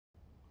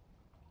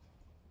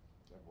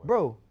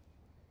Bro,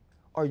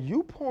 are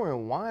you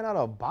pouring wine out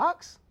of a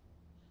box?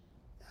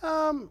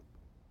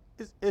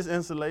 It's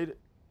insulated.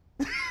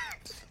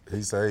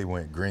 He said he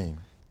went green.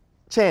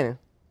 Channing,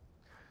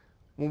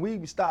 when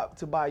we stopped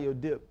to buy your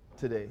dip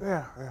today,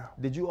 Yeah.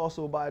 did you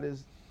also buy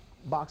this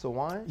box of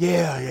wine?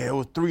 Yeah, it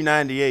was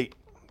 $3.98.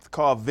 It's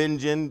called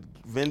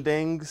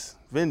Vendings.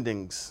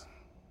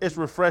 It's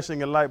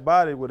refreshing and light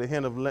body with a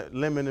hint of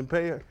lemon and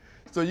pear.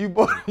 So you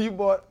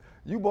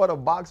bought a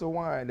box of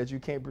wine that you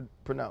can't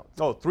pronounce.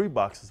 Oh, 3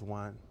 boxes of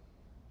wine.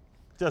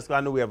 Just 'cause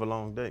I knew we have a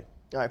long day.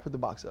 All right, put the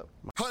box up.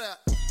 Hold up,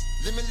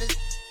 limitless,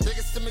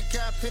 biggest stomach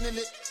guy pinning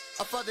it.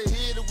 I fought the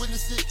head to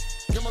witness it.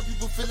 Got my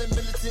people feeling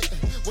militant.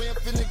 Way I'm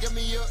feeling got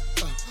me up.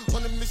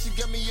 On the mission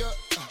got me up.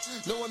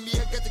 Knowing me,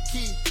 I got the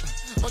key.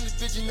 On this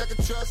vision I can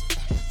trust.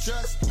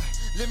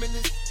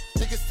 Limitless,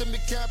 biggest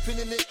stomach guy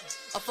pinning it.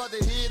 I fought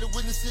the head to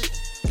witness it.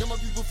 Got my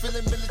people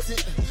feeling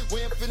militant.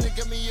 Way I'm feeling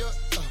got me up.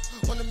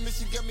 On the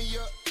mission got me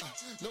up.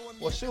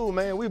 Well, shoot,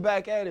 man, we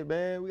back at it,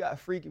 man. We got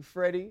Freaky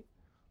Freddy.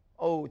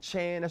 Oh,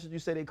 Chan, that's what you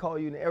say they call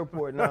you in the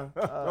airport now.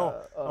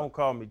 Don't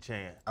call me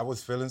Chan. I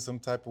was feeling some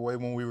type of way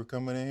when we were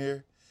coming in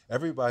here.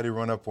 Everybody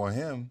run up on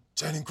him.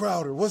 Channing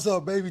Crowder, what's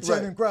up, baby?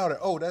 Channing Crowder.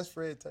 Oh, that's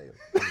Fred Taylor.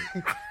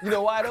 You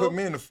know why, though? Put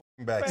me in the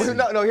fucking back seat.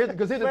 No,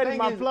 because here's the Freddy thing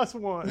my is, plus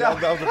one.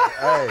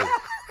 Hey,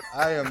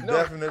 I am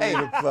definitely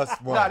the plus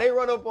one. Nah, they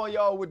run up on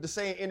y'all with the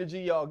same energy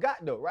y'all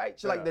got, though, right?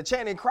 So, like, the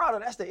Channing Crowder,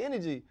 that's the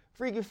energy.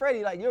 Freaky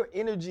Freddy, like, your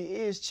energy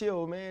is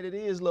chill, man. It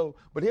is low.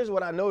 But here's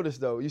what I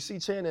noticed, though. You see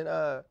Channing,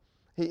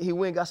 he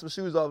went and got some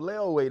shoes off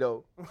layaway,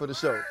 though, for the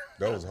show.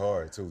 That was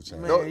hard, too,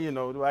 Channing. Man, you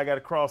know, I got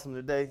to cross him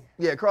today.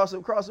 Yeah, cross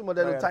him with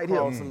that little tight heel.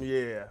 Cross him,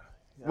 yeah.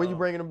 When you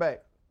bringing him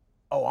back?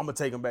 Oh, I'm going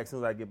to take him back as soon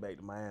as I get back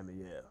to Miami,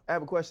 yeah. I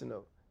have a question,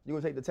 though. You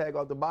going to take the tag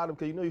off the bottom?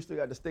 Because you know you still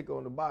got the sticker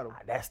on the bottom.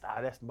 That's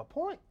my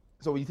point.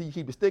 So you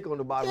keep the sticker on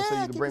the bottom so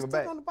you can bring him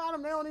back? on the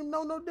bottom. They don't even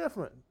know no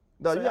different.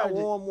 No, Say you got I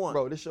warm one.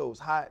 Bro, this show's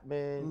hot,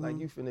 man. Like,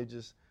 you finna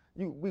just,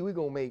 we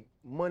gonna make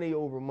money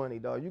over money,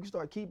 dog. You can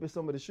start keeping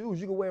some of the shoes.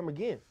 You can wear them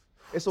again.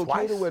 It's okay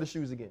Twice? to wear the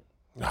shoes again.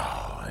 No,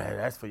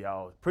 that's for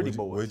y'all pretty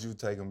boys. Would you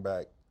take them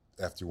back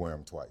after you wear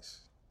them twice?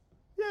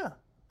 Yeah.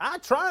 I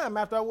try them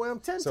after I wear them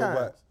 10 So times.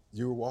 what?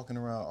 You were walking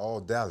around all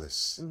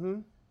Dallas.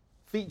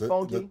 Feet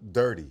funky.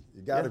 Dirty.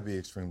 You got to be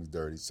extremely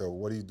dirty. So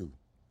what do you do?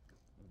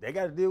 They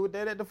got to deal with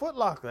that at the Foot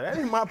Locker. That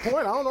ain't my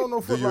point. I don't know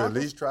no Do Foot you Locker. at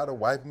least try to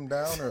wipe them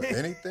down or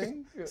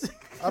anything?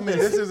 I mean,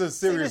 this is a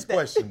serious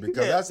question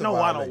because that's a No,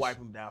 violation. I don't wipe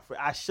them down.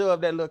 I shove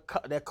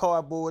that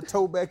cardboard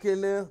toe back in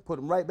there, put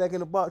them right back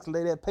in the box,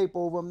 lay that paper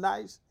over them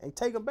nice, and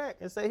take them back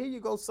and say, here you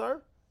go, sir.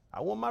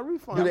 I want my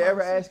refund. Do they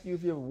ever ask you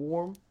if you're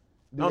warm?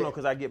 No,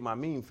 because I get my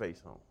mean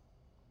face on.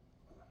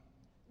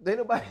 Ain't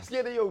nobody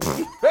scared of your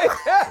face.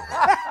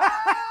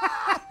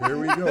 Here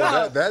we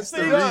go. That's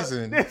the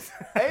reason.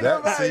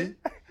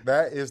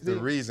 That is the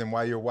reason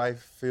why your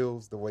wife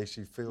feels the way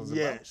she feels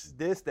about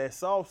you. That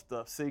soft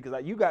stuff. See,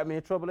 because you got me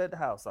in trouble at the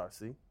house,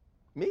 RC.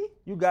 Me?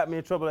 You got me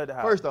in trouble at the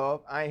house. First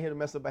off, I ain't here to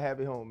mess up a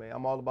happy home, man.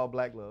 I'm all about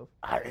black love.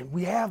 And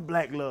we have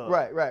black love.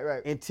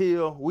 Right.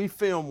 Until we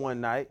filmed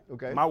one night.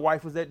 Okay. My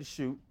wife was at the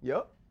shoot.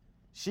 Yep.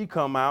 She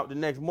come out the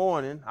next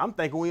morning. I'm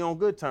thinking we on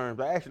good terms.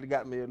 I actually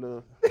got me a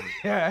little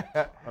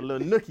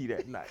nookie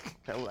that night.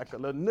 Kind of like a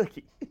little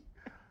nookie.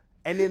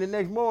 And then the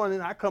next morning,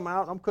 I come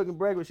out, I'm cooking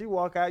breakfast. She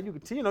walk out. You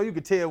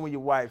can tell when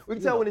your wife. We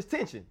can tell when it's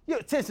tension. Yeah,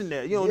 tension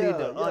there. You don't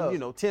need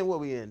to, 10.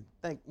 What we in?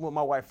 Think with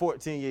my wife,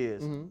 14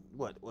 years.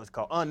 What's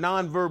called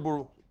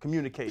nonverbal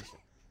communication.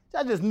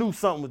 I just knew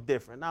something was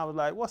different. And I was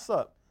like, "What's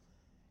up?"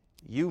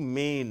 You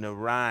mean to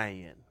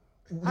Ryan?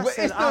 I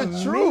said, "I'm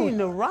mean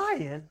to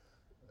Ryan."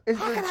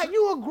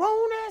 You a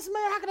grown ass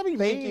man? How can I be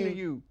mean to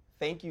you?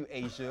 Thank you,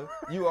 Aisha.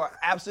 You are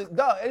absolute.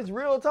 Dog, it's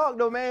real talk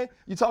though, man.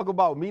 You talk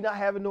about me not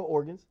having no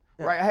organs.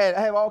 Right, I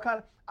have all kind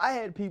of. I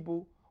had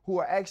people who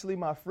are actually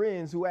my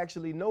friends who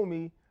actually know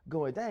me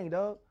going, dang,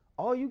 dog,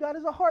 all you got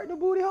is a heart in the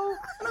booty hole?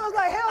 And I was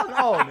like, hell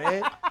no,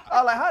 man.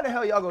 I was like, how the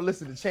hell y'all gonna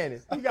listen to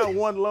Channing? You got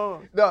one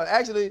lung. No,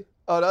 actually,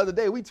 the other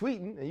day we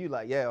tweeting, and you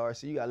like, yeah,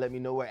 RC, you gotta let me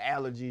know what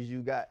allergies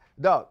you got.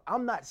 Dog,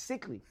 I'm not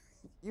sickly.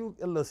 You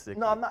a little sick.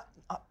 No, I'm not.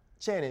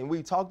 Channing,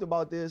 we talked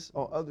about this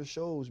on other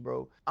shows,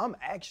 bro. I'm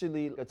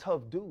actually a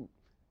tough dude.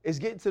 It's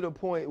getting to the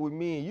point with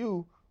me and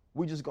you,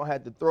 we just gonna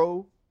have to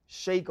throw,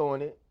 shake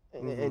on it,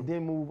 and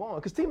then move on.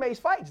 Because teammates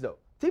fights, though.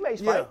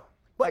 Teammates fight.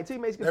 Like,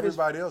 teammates can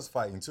Everybody else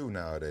fighting, too,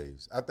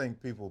 nowadays. I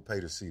think people pay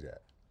to see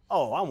that.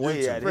 Oh, I'm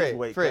way out of this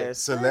weight class.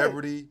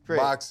 Celebrity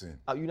boxing.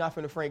 You're not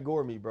finna Frank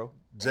Gore me, bro.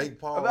 Jake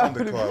Paul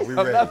undercard. We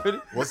ready.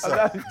 What's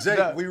up?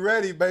 Jake, we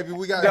ready, baby.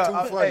 We got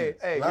two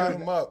fights. Line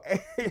them up.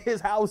 His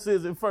house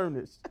isn't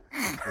furnished.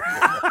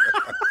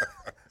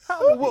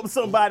 How to whoop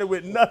somebody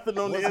with nothing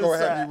on the inside? What's going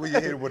to happen when you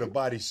hit it with a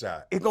body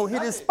shot? It's going to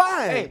hit his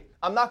spine. Hey,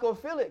 I'm not going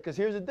to feel it, because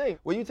here's the thing.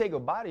 When you take a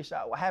body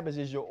shot, what happens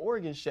is your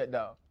organs shut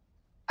down.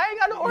 I ain't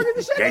got no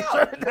organs to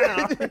shut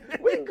down.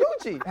 We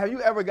Gucci. Have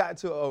you ever gotten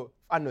to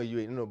I know you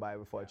ain't nobody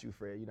ever fought you,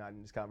 Fred. You're not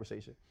in this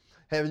conversation.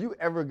 Have you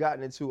ever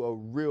gotten into a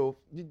real,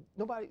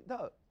 nobody,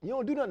 dog, you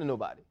don't do nothing to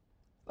nobody.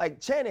 Like,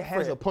 Channing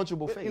has Fred, a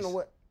punchable face. You know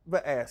what?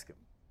 But ask him.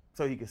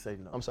 so he can say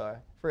no. I'm sorry.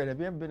 Fred, have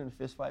you ever been in a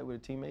fist fight with a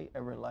teammate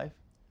ever in life?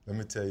 Let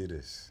me tell you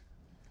this.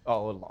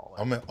 Oh, Lord.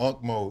 I'm in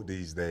unk mode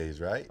these days,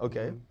 right?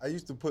 Okay. I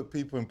used to put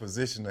people in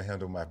position to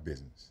handle my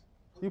business.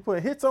 You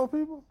put hits on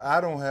people?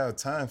 I don't have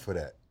time for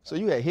that. So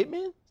you had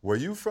hitmen? Where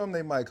you from,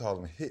 they might call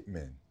them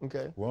hitmen.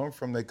 Okay. Where I'm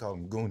from, they call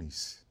them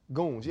goonies.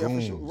 Goons, yeah,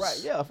 for sure.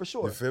 Right, yeah, for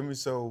sure. You feel me?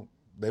 So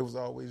they was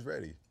always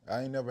ready.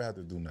 I ain't never had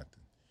to do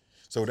nothing.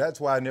 So that's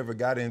why I never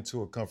got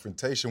into a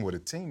confrontation with a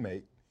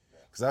teammate,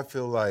 because I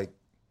feel like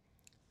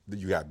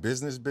you got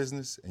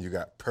business, and you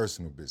got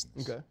personal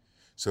business. Okay.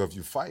 So if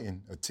you're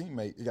fighting a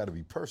teammate, it got to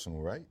be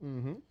personal, right?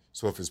 Mm-hmm.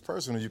 So if it's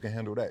personal, you can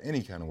handle that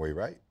any kind of way,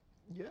 right?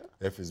 Yeah.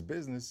 If it's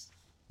business,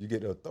 you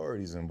get the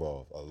authorities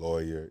involved, a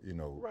lawyer,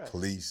 Right.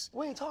 police.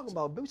 We ain't talking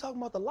about, we talking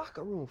about the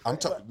locker room.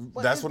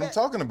 That's what I'm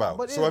talking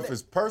about. So if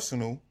it's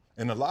personal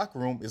in the locker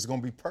room, it's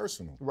gonna be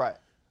personal. Right.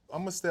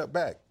 I'm gonna step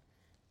back.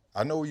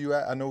 I know where you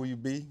at. I know where you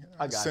be.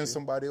 I got Send you.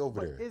 somebody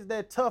over there. Is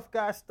that tough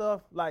guy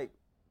stuff like?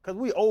 Cause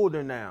we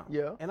older now.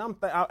 Yeah. And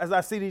as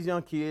I see these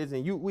young kids,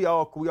 and we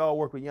all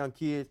work with young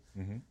kids.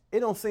 Mm-hmm. It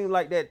don't seem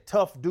like that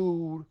tough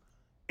dude.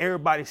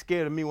 Everybody's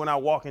scared of me when I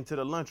walk into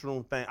the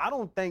lunchroom thing. I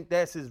don't think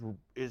that's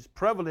as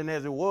prevalent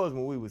as it was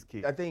when we was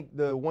kids. I think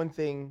the one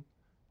thing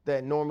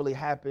that normally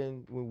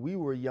happened when we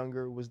were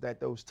younger was that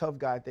those tough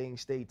guy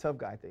things stayed tough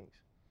guy things.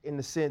 In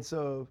the sense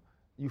of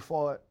you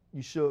fought,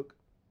 you shook,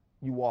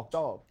 you walked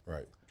off.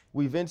 Right.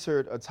 We've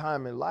entered a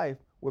time in life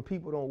where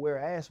people don't wear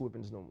ass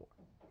whippings no more.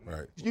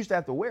 Right. You used to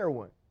have to wear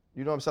one.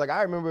 You know what I'm saying? Like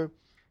I remember,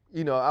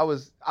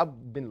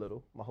 I've been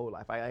little my whole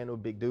life. I ain't no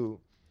big dude.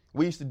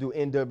 We used to do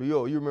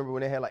NWO. You remember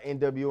when they had like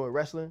NWO in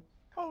wrestling?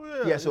 Oh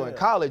yeah. Yeah, so in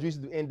college we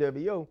used to do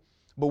NWO.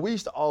 But we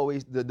used to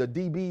always, the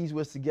DBs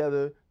was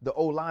together, the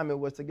O lineman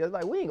was together.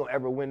 Like we ain't gonna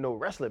ever win no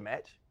wrestling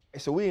match.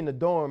 And so we in the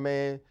dorm,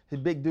 man. His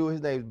big dude,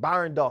 his name's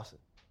Byron Dawson.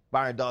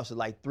 Byron Dawson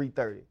like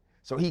 330.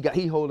 So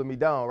he holding me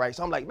down, right?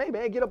 So I'm like,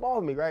 man, get up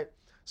off me, right?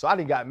 So I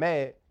done got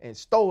mad and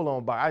stole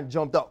on Byron. I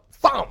jumped up,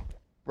 thump,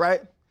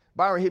 right?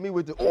 Byron hit me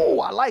with the, oh,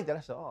 I like that. I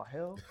said, oh,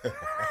 hell.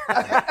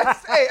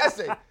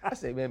 I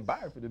say, man,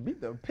 Byron finna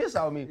beat the piss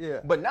out of me. Yeah.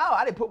 But now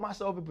I didn't put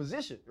myself in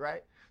position,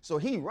 right? So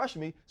he rushed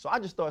me, so I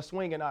just started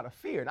swinging out of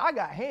fear. And I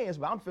got hands,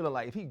 but I'm feeling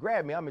like if he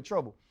grabbed me, I'm in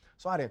trouble.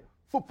 So I didn't,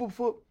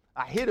 foop.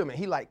 I hit him, and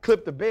he like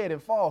clipped the bed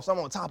and fall. So I'm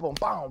on top of him,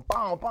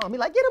 bam. He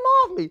like, get him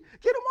off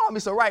me.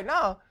 So right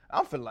now,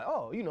 I'm feeling like,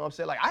 oh, you know what I'm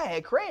saying? Like I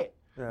had cred.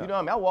 Yeah. You know what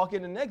I mean? I walk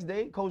in the next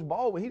day, Coach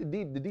Baldwin, he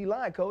the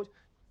D-line coach.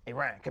 Hey,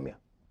 Ryan, come here.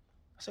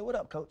 I said, what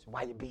up, coach?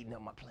 Why you beating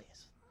up my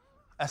players?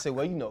 I said,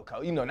 well,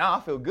 coach, now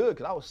I feel good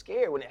because I was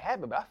scared when it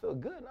happened, but I feel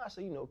good now. I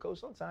said, coach,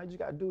 sometimes you just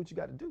got to do what you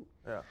got to do.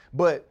 Yeah.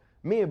 But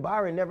me and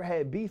Byron never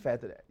had beef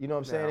after that. You know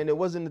what I'm saying? Yeah. And it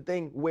wasn't the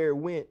thing where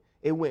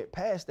it went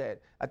past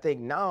that. I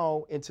think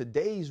now in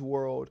today's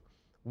world,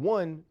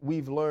 one,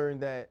 we've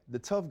learned that the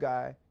tough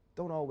guy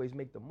don't always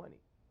make the money.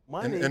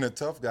 And the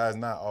tough guy is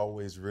not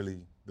always really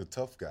the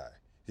tough guy.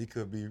 He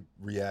could be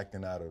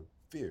reacting out of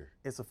fear.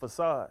 It's a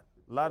facade.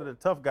 A lot of the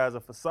tough guys are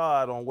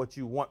facade on what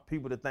you want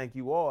people to think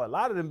you are. A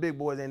lot of them big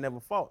boys ain't never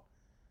fought.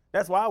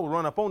 That's why I would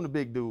run up on the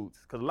big dudes,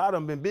 because a lot of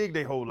them been big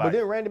their whole life. But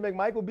then Randy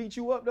McMichael beat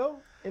you up, though,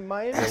 in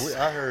Miami?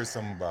 Yeah, I heard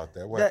something about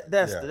that.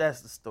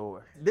 That's the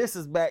story. This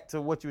is back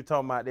to what you were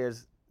talking about.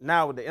 There's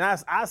nowadays,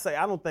 and I say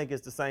I don't think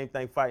it's the same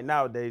thing fighting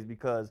nowadays,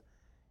 because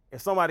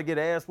if somebody get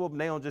an ass whooping,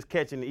 they don't just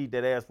catch and eat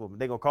that ass whooping.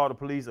 They gonna call the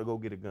police or go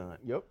get a gun.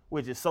 Yep.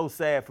 Which is so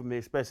sad for me,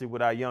 especially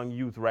with our young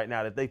youth right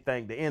now, that they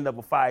think the end of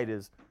a fight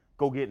is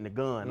go getting the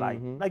gun.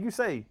 Like you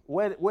say,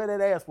 where that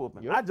ass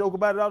whooping. Yep. I joke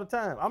about it all the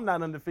time. I'm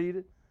not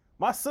undefeated.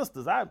 My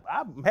sisters, I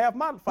half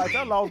my fights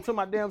I lost to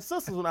my damn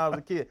sisters when I was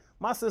a kid.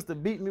 My sister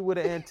beat me with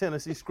an antenna.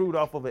 She screwed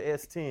off of an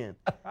S10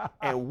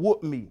 and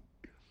whooped me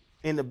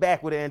in the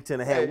back with an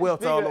antenna. Had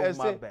welts all over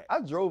my back.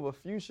 I drove a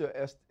Fuchsia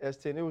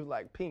S10. It was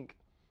like pink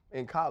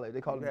in college.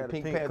 They called it the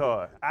Pink Panther.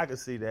 Card. I can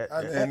see that.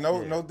 And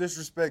no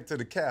disrespect to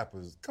the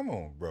Kappas. Come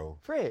on, bro.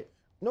 Fred,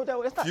 no,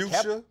 that's not Fuchsia?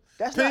 Kappa.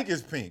 That's pink not,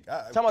 is pink.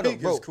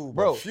 Pink is cool,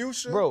 bro.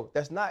 Fuchsia? Bro,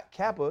 that's not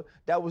Kappa.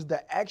 That was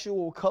the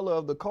actual color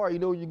of the car. You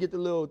know, you get the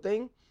little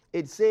thing.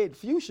 It said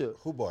Fuchsia.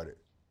 Who bought it?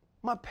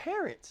 My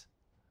parents.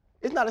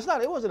 It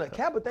wasn't a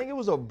Kappa thing. It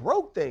was a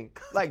broke thing.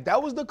 Like,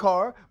 that was the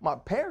car my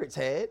parents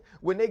had.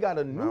 When they got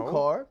a new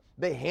car,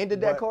 they handed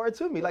that car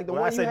to me. Like the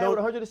one you had with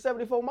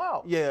 174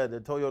 miles. Yeah, the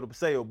Toyota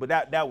Paseo. But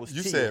that was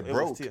You cheap. said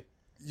broke.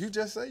 You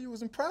just say you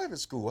was in private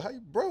school. How you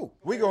broke?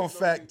 We gonna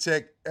fact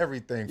check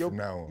everything from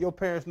now on. Your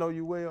parents know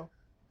you well?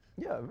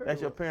 Yeah, very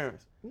That's your well.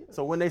 parents. Yeah.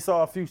 So when they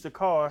saw a Fuchsia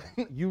car,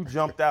 you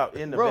jumped out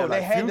in the Bro, bed they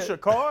like, had Fuchsia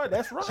car?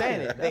 That's right.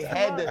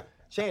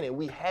 Shannon,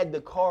 we had the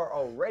car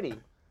already.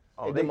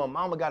 And then my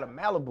mama got a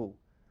Malibu.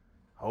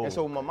 And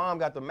so when my mom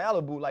got the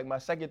Malibu, like my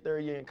second,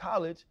 third year in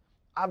college,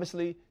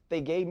 obviously they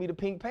gave me the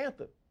Pink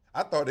Panther.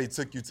 I thought they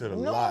took you to the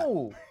lot.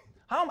 No.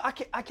 I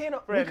can't, we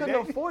Fred,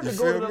 couldn't afford to you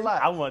go to feel the me?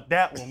 lot. I want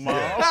that one, Mom.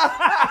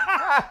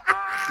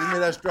 Give me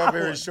that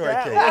strawberry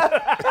shortcake.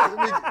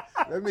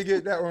 Let me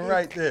get that one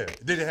right there.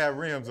 Did it have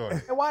rims on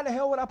it? And why the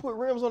hell would I put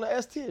rims on the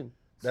S10?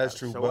 That's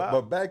true. Show But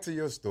out. back to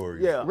your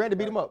story. Yeah. Randy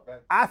beat him up.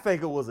 I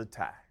think it was a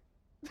tie.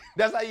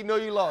 That's how you know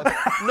you lost.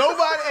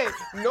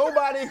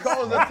 Nobody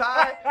calls a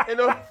tie in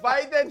a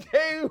fight that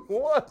they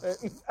won.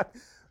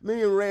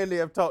 Me and Randy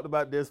have talked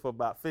about this for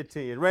about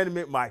 15 years. Randy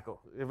McMichael.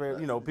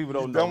 People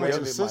don't know. Done with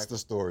Randy your sister McMichael.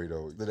 story,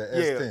 though, the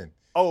S10.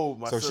 Oh,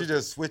 my So sister. she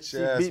just switched She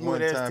your ass beat me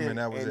one with time S10, and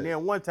that was it.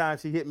 then one time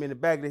she hit me in the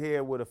back of the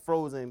head with a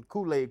frozen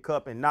Kool-Aid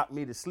cup and knocked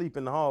me to sleep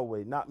in the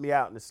hallway. Knocked me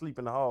out and to sleep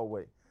in the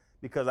hallway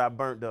because I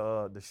burnt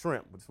the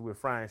shrimp, which we were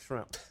frying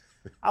shrimp.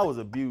 I was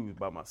abused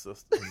by my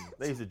sister.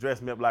 They used to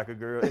dress me up like a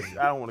girl.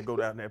 I don't want to go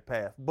down that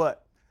path.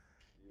 But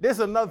this is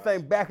another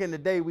thing back in the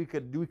day we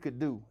could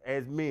do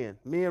as men.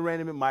 Me and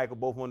Randy McMichael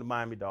both on the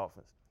Miami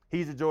Dolphins.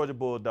 He's a Georgia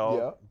Bulldog.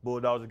 Yeah.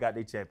 Bulldogs have got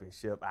their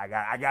championship.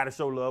 I got to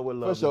show love what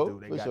love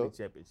do. They got their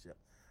championship.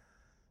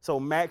 So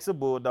Mac's a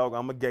Bulldog.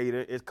 I'm a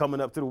Gator. It's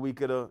coming up to the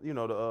week of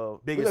the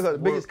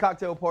biggest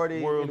cocktail party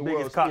in the world.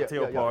 Biggest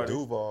cocktail party.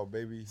 Duval,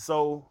 baby.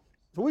 So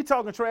we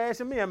talking trash,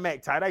 and me and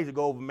Mac tight. I used to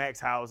go over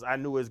Mac's house. I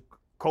knew his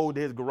code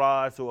to his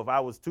garage. So if I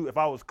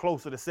was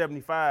closer to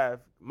 75,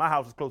 my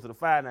house was closer to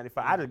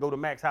 595. I just go to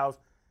Mac's house,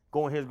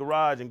 go in his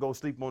garage, and go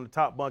sleep on the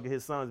top bunk of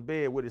his son's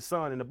bed with his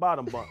son in the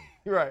bottom bunk.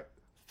 Right.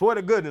 Swear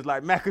to goodness,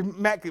 like Mac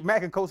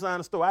can co-sign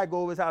the store. I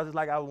go over his house, it's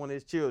like I was one of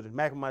his children.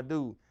 Mac and my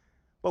dude.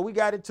 But we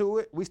got into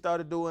it. We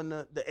started doing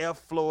the F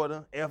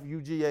Florida,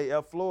 F-U-G-A,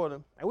 F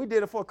Florida. And we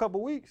did it for a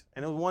couple weeks.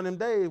 And it was one of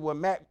them days where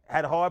Mac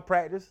had a hard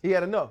practice. He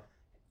had enough.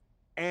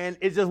 And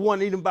it just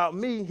wasn't even about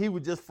me. He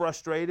was just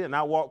frustrated. And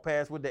I walked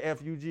past with the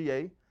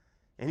F-U-G-A.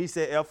 And he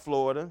said F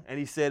Florida. And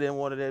he said in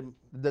one of them.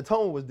 The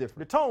tone was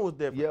different. The tone was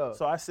different. Yeah.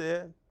 So I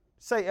said,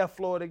 say F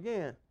Florida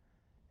again.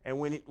 And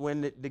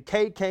when the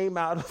K came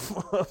out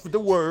of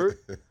the word,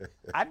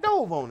 I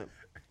dove on him.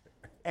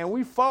 And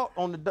we fought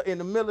in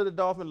the middle of the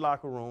Dolphin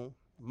locker room.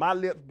 My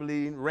lips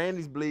bleeding,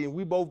 Randy's bleeding,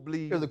 we both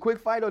bleed. It was a quick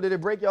fight, or did it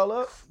break y'all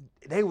up?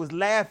 They was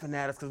laughing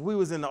at us because we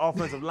was in the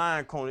offensive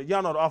line corner.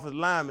 Y'all know the offensive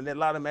linemen, they a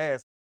lot of them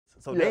ass.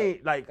 So they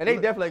ain't like. And they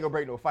definitely ain't gonna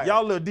break no fight.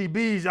 Y'all little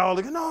DBs, y'all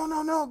like,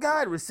 no,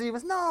 guy,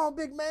 receivers, no,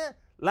 big man.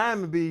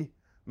 Linemen be,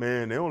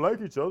 man, they don't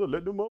like each other,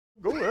 let them up,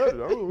 go at it.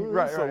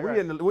 Right.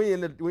 We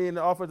in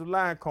the offensive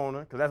line corner,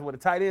 because that's where the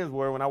tight ends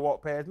were when I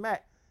walked past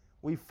Mac.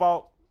 We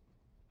fought,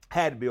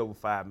 had to be over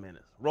 5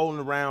 minutes. Rolling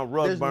around,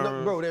 rug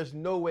burns. There's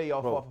no way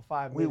y'all fought for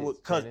 5 minutes.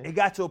 Because it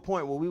got to a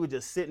point where we were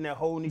just sitting there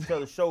holding each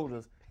other's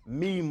shoulders,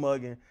 me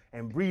mugging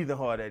and breathing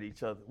hard at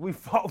each other. We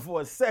fought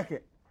for a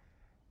second.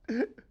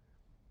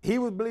 He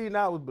was bleeding,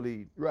 I was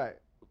bleeding. Right.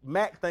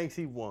 Mac thinks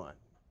he won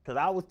because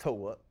I was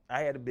toe up. I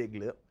had a big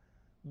lip.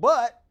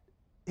 But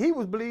he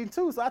was bleeding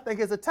too, so I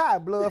think it's a tie.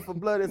 Blood for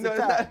blood is a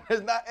tie.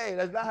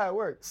 That's not how it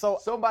works. So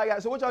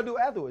what y'all do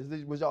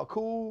afterwards? Was y'all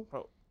cool?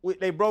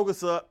 They broke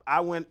us up.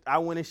 I went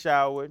and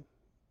showered.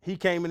 He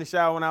came in the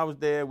shower when I was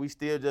there. We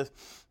still just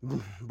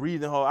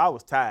breathing hard. I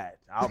was tired.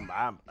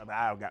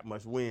 I got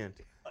much wind.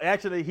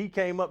 Actually, he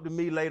came up to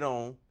me later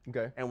on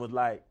and was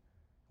like,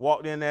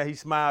 walked in there. He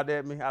smiled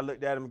at me. I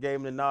looked at him and gave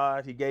him the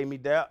nod. He gave me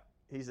that.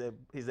 He said,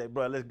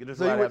 bro, let's get this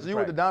right after practice. So you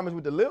went to Diamonds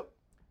with the lip?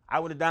 I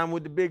went to Diamond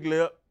with the big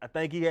lip. I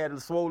think he had a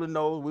swollen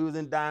nose. We was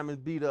in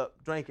Diamonds beat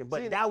up drinking.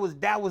 But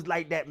that was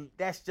like that.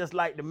 That's just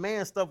like the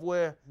man stuff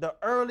where the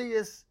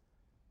earliest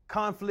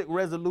conflict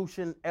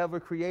resolution ever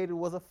created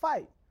was a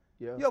fight.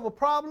 Yeah. You have a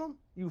problem,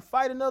 you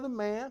fight another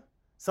man,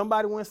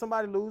 somebody wins,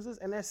 somebody loses,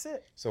 and that's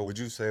it. So would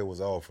you say it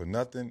was all for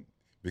nothing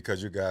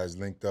because you guys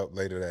linked up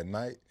later that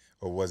night?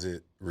 Or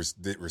did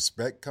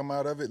respect come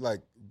out of it?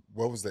 Like,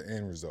 what was the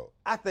end result?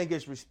 I think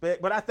it's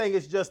respect, but I think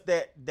it's just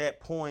that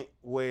point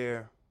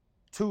where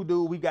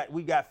we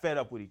got fed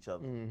up with each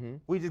other. Mm-hmm.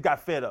 We just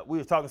got fed up. We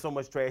was talking so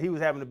much trash. He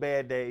was having a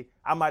bad day.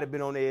 I might have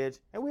been on the edge,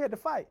 and we had to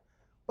fight.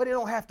 But it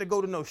don't have to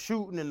go to no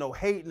shooting and no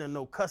hating and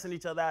no cussing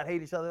each other out,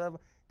 hate each other.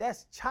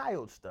 That's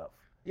child stuff.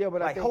 Yeah,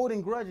 but I think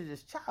holding grudges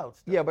is child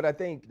stuff. Yeah, but I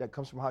think that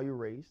comes from how you're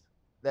raised.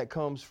 That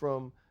comes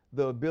from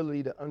the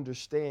ability to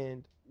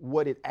understand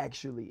what it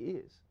actually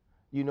is.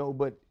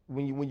 But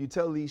when you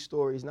tell these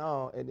stories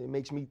now, and it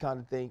makes me kind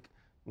of think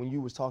when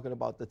you was talking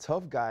about the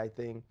tough guy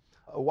thing,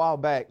 a while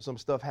back some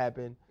stuff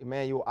happened.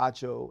 Emmanuel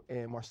Acho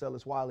and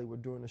Marcellus Wiley were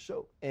doing a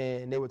show,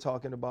 and they were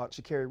talking about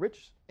Sha'Carri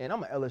Richardson. And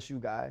I'm an LSU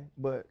guy,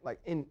 but like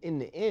in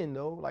the end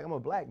though, like I'm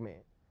a black man.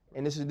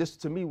 And this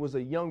to me was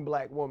a young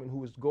black woman who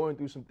was going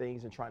through some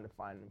things and trying to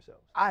find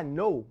themselves. I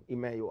know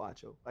Emmanuel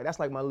Acho. Like that's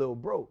like my little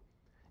bro.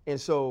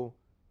 And so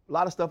a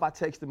lot of stuff I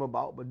text him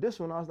about, but this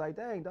one I was like,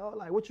 dang dog,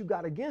 like what you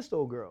got against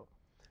old girl?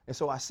 And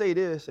so I say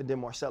this, and then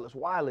Marcellus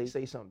Wiley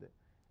say something.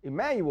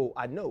 Emmanuel,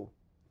 I know.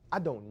 I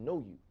don't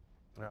know you,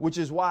 which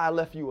is why I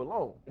left you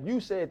alone. You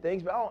said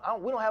things,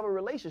 but we don't have a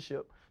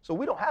relationship, so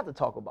we don't have to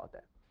talk about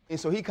that. And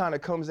so he kind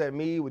of comes at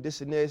me with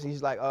this and this, and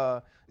he's like,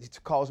 he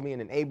calls me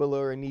an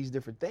enabler and these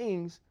different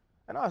things.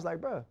 And I was like,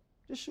 bro,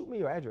 just shoot me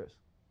your address.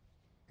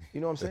 You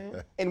know what I'm saying?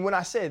 And when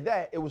I said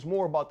that, it was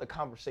more about the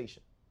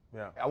conversation.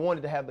 Yeah. I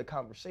wanted to have the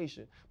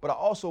conversation, but I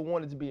also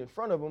wanted to be in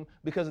front of him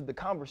because if the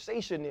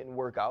conversation didn't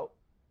work out,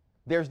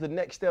 there's the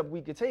next step we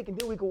could take, and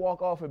then we could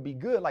walk off and be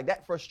good. Like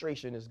that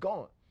frustration is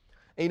gone.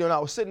 And I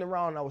was sitting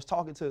around and I was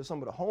talking to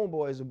some of the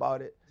homeboys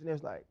about it, and they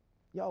was like,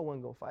 y'all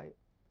wasn't gonna fight.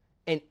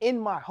 And in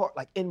my heart,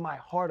 like in my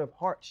heart of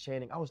hearts,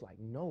 Channing, I was like,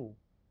 no,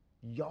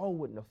 y'all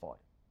wouldn't have fought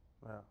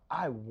him. Wow.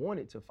 I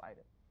wanted to fight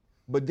him.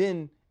 But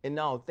then, and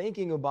now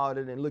thinking about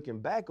it and looking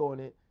back on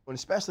it, and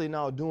especially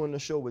now doing the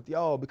show with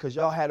y'all, because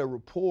y'all had a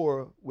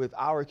rapport with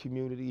our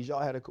communities,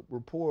 y'all had a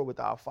rapport with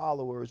our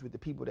followers, with the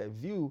people that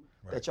view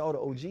that y'all the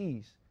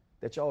OGs,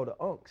 that y'all the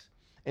unks.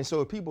 And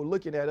so if people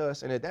looking at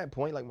us, and at that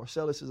point, like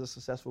Marcellus is a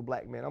successful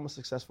black man, I'm a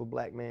successful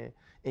black man,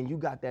 and you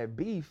got that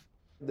beef,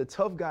 the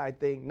tough guy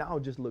thing now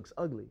just looks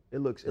ugly. It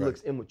looks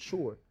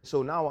immature.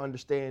 So now I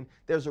understand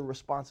there's a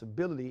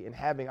responsibility in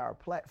having our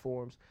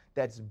platforms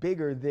that's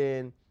bigger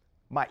than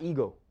my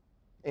ego.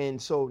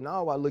 And so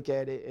now I look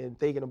at it and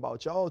thinking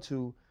about y'all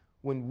two,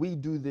 when we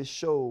do this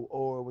show,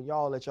 or when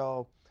y'all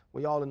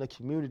in the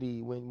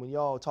community, when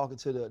y'all talking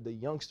to the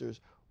youngsters,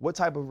 what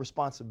type of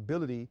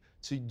responsibility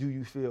do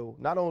you feel,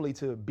 not only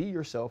to be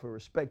yourself and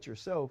respect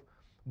yourself,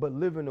 but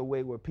live in a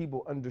way where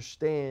people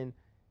understand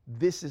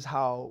this is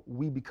how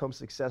we become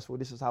successful,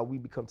 this is how we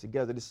become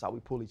together, this is how we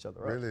pull each other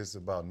up. Really, it's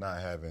about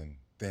not having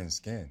thin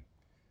skin.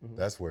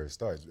 That's where it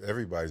starts.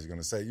 Everybody's going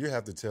to say, you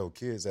have to tell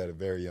kids at a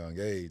very young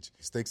age,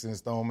 sticks and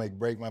stone make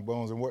break my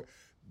bones. And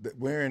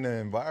we're in an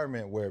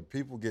environment where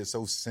people get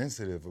so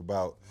sensitive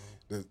about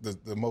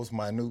the most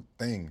minute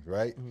things,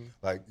 right?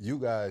 Like you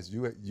guys,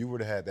 you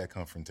would have had that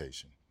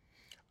confrontation.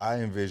 I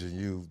envision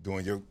you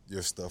doing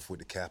your stuff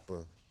with the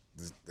Kappa,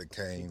 the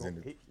canes, and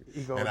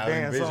I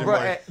envision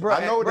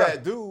I know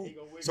that dude,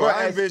 so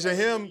I envision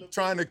him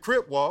trying to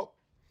crip walk.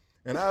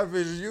 And I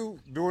envision you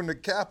doing the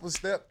Kappa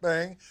step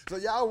thing. So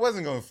y'all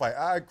wasn't going to fight.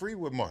 I agree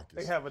with Marcus.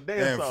 They have a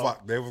dance off.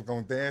 Fuck, they was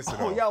going to dance it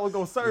off. Y'all was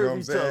going to serve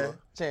each other.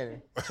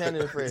 Channing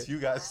and Fred. You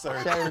got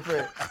served. Channing and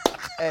Fred.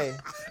 Hey,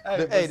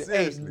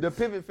 the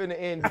pivot finna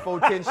end before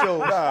 10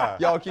 shows.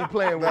 Y'all keep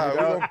playing with it.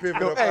 We're going to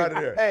pivot up out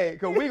of there. Hey,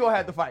 because we going to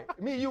have to fight.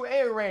 Me, you,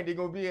 and Randy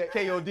going to be at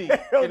KOD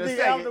in a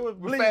second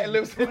with fat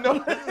lips and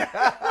nose.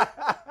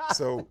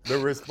 So the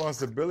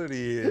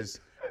responsibility is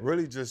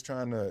really just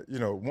trying to,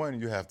 one,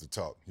 you have to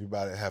talk. You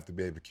have to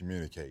be able to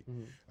communicate.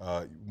 You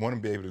want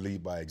to be able to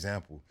lead by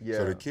example. Yeah.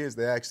 So the kids,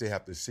 they actually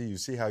have to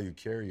see how you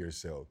carry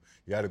yourself.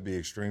 You got to be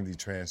extremely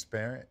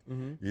transparent,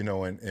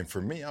 and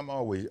for me, I'm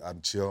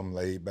chill, I'm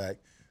laid back.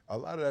 A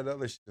lot of that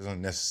other shit is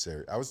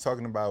unnecessary. I was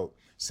talking about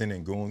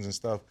sending goons and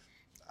stuff.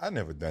 I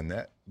never done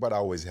that, but I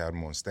always had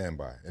them on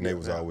standby, and they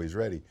was always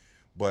ready.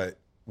 But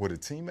with a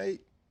teammate,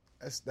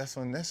 that's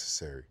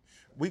unnecessary.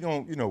 We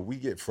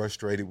get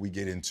frustrated, we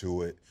get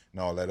into it, and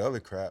all that other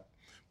crap.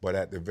 But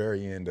at the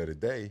very end of the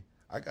day,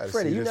 I got to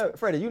see this.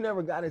 Freddie, you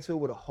never got into it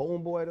with a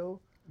homeboy though.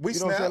 We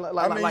snap.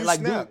 You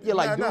snap.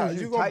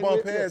 You're gonna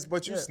bump heads,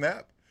 but you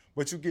snap.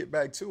 But you get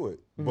back to it.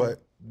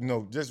 But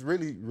just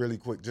really, really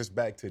quick, just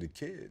back to the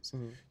kids.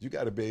 You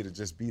got to be able to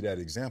just be that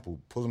example.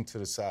 Pull them to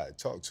the side,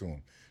 talk to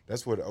them.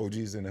 That's what the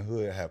OGs in the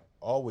hood have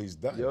always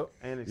done. Yep.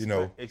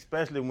 And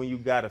especially when you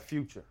got a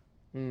future.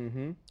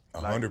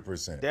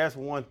 100%. That's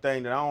one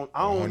thing that I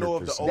don't know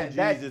if the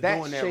OGs is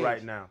doing that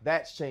right now.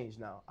 That's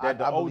changed now. That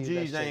the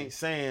OGs ain't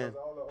saying,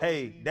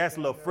 hey, that's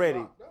little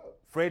Freddie.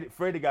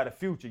 Freddie got a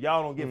future.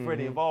 Y'all don't get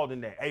Freddie involved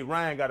in that. Hey,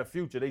 Ryan got a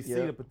future. They see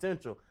the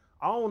potential.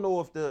 I don't know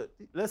if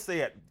let's say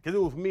it, because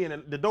it was me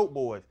and the Dope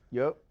Boys.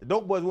 Yep. The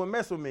Dope Boys wouldn't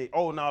mess with me.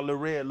 Oh, no, Lil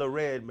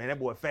Red, man, that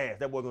boy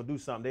fast. That boy gonna do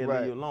something. They'll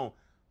leave you alone.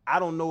 I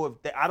don't know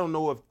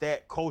if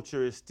that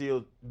culture is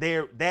still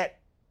there. That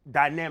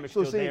dynamic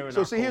still there in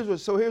our culture.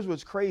 Here's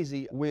what's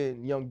crazy.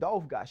 When Young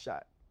Dolph got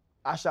shot,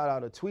 I shot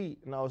out a tweet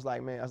and I was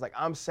like,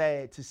 I'm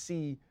sad to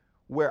see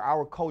where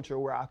our culture,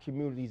 where our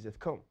communities have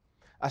come.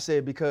 I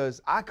said, because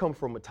I come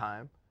from a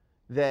time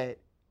that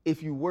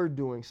if you were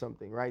doing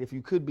something, right, if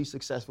you could be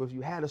successful, if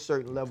you had a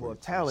certain level of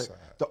talent,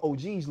 the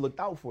OGs looked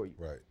out for you.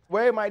 Right.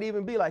 Where it might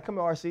even be like, come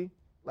here, RC,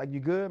 like, you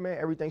good, man?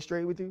 Everything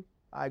straight with you?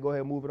 All right, go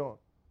ahead and move it on,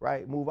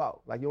 right? Move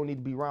out. Like, you don't need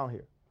to be around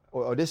here,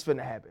 or this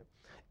finna happen.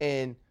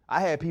 And I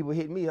had people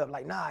hit me up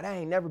like, nah, that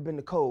ain't never been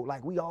the code.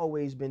 Like, we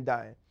always been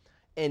dying.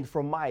 And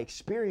from my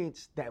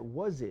experience, that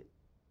was it,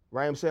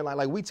 right? I'm saying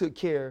like we took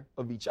care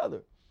of each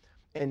other.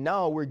 And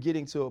now we're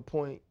getting to a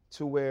point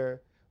to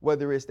where,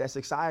 whether it's that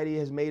society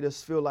has made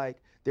us feel like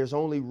there's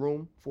only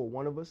room for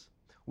one of us,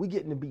 we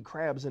getting to be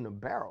crabs in a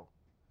barrel.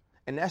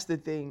 And that's the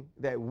thing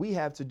that we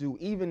have to do.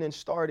 Even in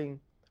starting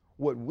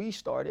what we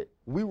started,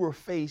 we were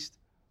faced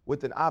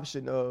with an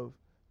option of,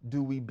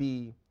 do we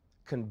be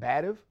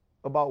combative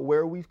about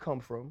where we've come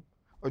from,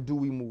 or do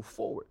we move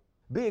forward?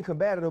 Being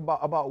combative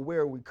about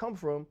where we come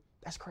from,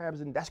 that's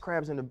crabs in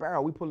the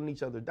barrel. We pulling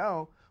each other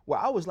down. Where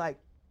I was like,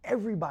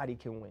 everybody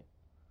can win.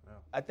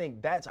 I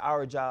think that's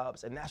our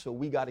jobs, and that's what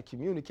we got to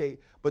communicate.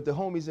 But the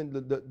homies and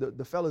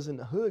the fellas in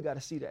the hood got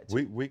to see that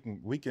too.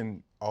 We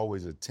can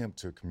always attempt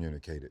to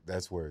communicate it.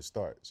 That's where it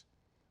starts.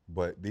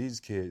 But these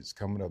kids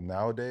coming up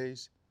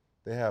nowadays,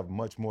 they have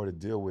much more to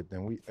deal with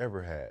than we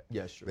ever had.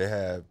 Yeah, sure. They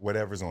have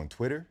whatever's on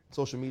Twitter.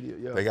 Social media,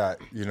 yeah. They got,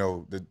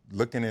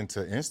 looking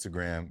into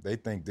Instagram, they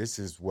think this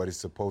is what it's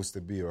supposed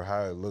to be or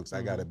how it looks.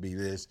 I got to be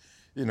this.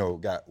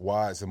 Got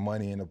wads of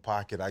money in the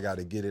pocket. I got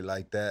to get it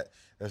like that.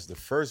 That's the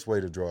first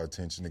way to draw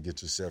attention, to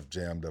get yourself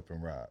jammed up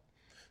and robbed.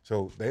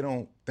 So they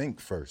don't think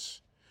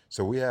first.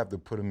 So we have to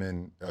put them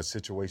in a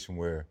situation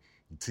where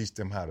you teach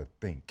them how to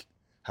think,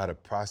 how to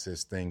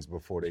process things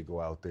before they go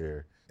out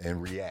there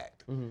and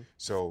react.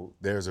 So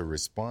there's a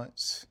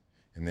response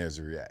and there's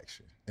a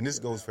reaction. And this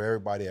goes for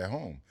everybody at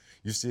home.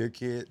 You see a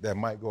kid that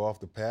might go off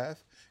the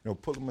path,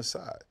 pull them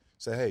aside.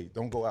 Say, hey,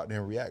 don't go out there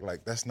and react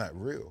like that's not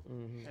real.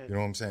 You know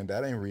what I'm saying?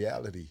 That ain't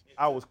reality.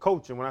 I was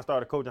coaching. When I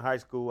started coaching high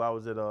school, I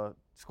was at a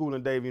school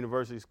in Dave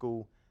University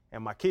School,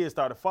 and my kids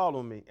started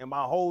following me. And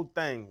my whole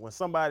thing, when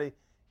somebody,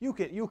 you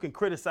can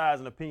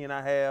criticize an opinion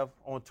I have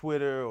on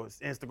Twitter or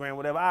Instagram,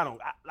 whatever.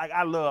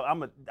 I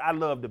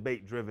love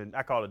debate-driven.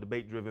 I call it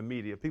debate-driven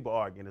media. People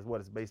arguing is what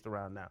it's based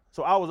around now.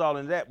 So I was all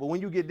into that. But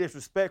when you get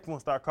disrespectful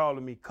and start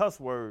calling me cuss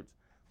words,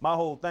 my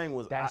whole thing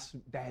was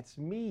that's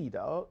me,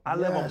 dog. I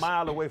live a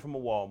mile away from a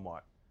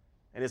Walmart,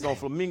 and it's on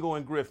Flamingo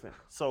and Griffin.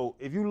 So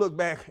if you look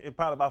back in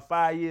probably about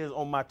 5 years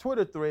on my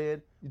Twitter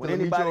thread, when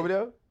anybody over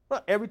there,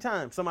 well, every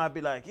time somebody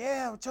be like,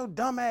 "Yeah, with your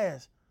dumb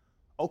ass."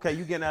 Okay,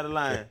 you getting out of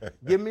line.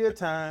 Give me a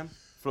time,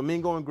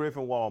 Flamingo and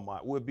Griffin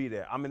Walmart. We'll be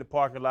there. I'm in the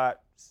parking lot,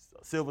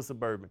 Silver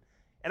Suburban,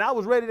 and I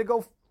was ready to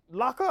go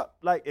lock up.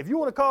 Like, if you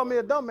want to call me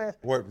a dumbass,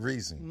 what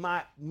reason?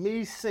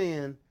 Me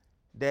seeing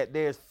that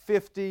there's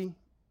 50.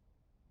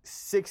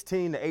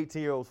 16 to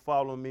 18-year-olds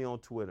following me on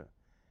Twitter,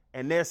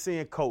 and they're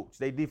seeing coach,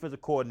 they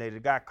defensive coordinator, the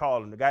guy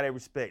calling, the guy they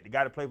respect, the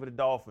guy that play for the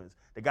Dolphins,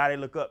 the guy they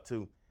look up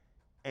to,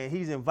 and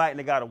he's inviting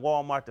the guy to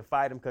Walmart to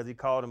fight him because he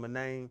called him a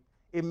name.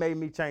 It made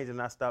me change,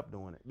 and I stopped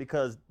doing it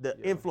because the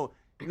influence.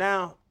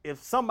 Now,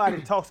 if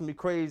somebody talks to me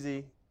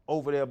crazy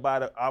over there by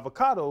the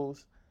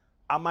avocados,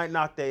 I might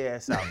knock their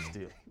ass out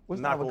still.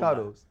 What's the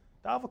avocados?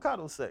 The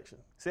avocado section.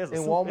 Says in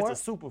Walmart?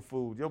 It's a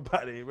superfood. Your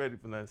body ain't ready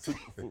for that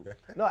superfood.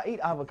 No, I eat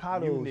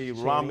avocados. You need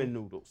Channing. ramen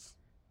noodles.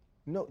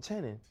 No,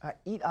 Channing, I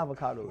eat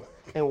avocados.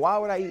 And why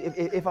would I eat,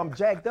 if I'm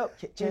jacked up,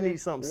 Channing, You need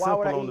something why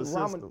would I simple on eat the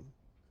ramen? system.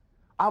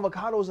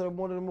 Avocados are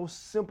one of the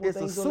most simple It's a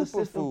things on the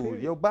system. superfood.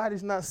 Period. Your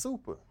body's not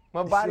super.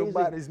 My body Your is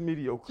body's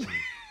mediocre.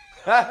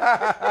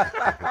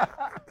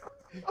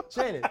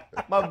 Channing,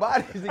 my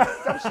body is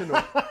exceptional.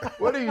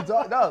 What are you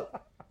talking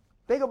about?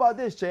 Think about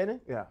this,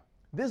 Channing. Yeah.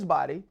 This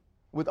body,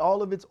 with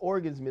all of its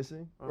organs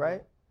missing,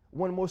 right,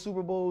 won more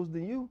Super Bowls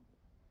than you.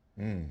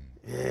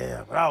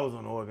 Yeah, but I was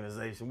on the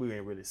organization. We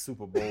ain't really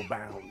Super Bowl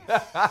bound. You know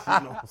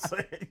what I'm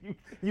saying?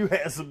 You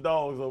had some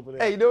dogs over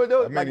there. Hey, you know what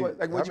though? How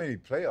many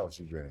playoffs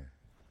you been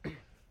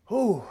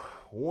in?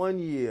 1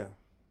 year.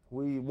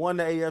 We won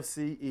the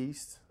AFC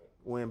East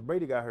when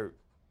Brady got hurt.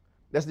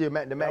 That's the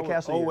Matt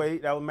Castle year.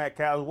 08, that was Matt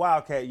Castle's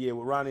Wildcat year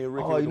with Ronnie and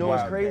Ricky. Oh, you know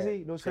what's Wildcat. crazy?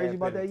 You know what's crazy Chad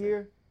about that Pennington.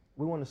 year?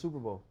 We won the Super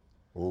Bowl.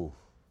 Ooh.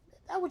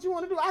 That's what you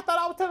want to do? I thought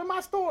I was telling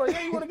my story.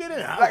 Yeah, you want to get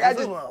in?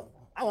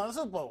 I want a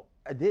Super Bowl.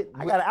 I did.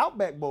 I got an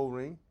Outback Bowl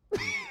ring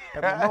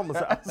at my mama's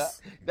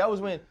house. That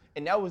was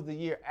that was the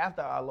year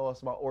after I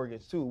lost my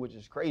organs too, which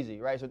is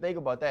crazy, right? So think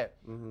about that.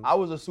 I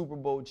was a Super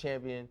Bowl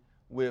champion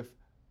with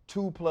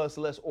 2+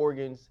 less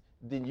organs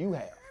than you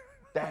have.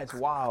 That's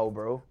wild,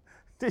 bro.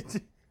 Did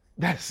you?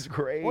 That's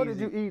crazy. What did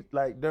you eat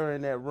like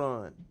during that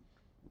run?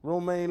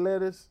 Romaine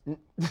lettuce?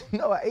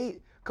 No, I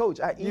ate. Coach,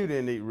 I eat. You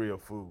didn't eat real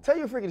food. Tell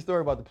your freaking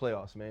story about the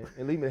playoffs, man,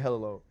 and leave me the hell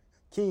alone.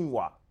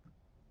 Quinoa.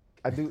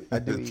 I do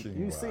eat.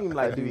 You seem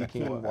like I do you eat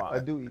quinoa. I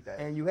do eat that.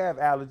 And you have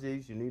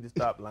allergies. You need to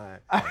stop lying.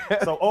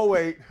 So,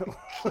 08.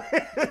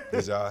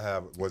 Did y'all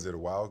have, was it a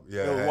wild?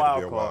 Yeah, It was it had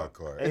wild to be a wild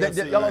card. card.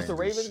 Y'all lost the Shit.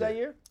 Ravens that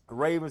year?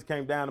 Ravens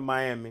came down to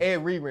Miami.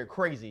 Ed Reed went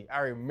crazy. I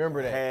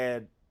remember that.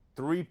 Had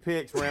 3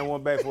 picks, ran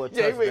one back for a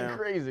Yeah, he touchdown. went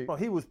crazy. Bro,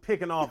 he was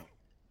picking off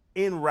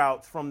in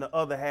routes from the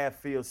other half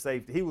field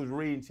safety. He was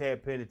reading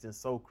Chad Pennington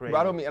so crazy. Bro,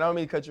 I don't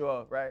mean to cut you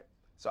off, right?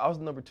 So I was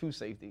the number 2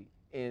 safety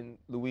in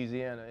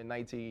Louisiana in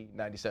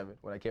 1997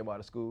 when I came out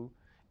of school,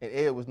 and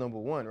Ed was number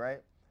 1, right?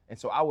 And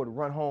so I would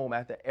run home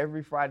after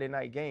every Friday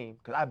night game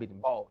because I'd be the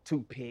ball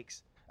 2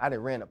 picks. I done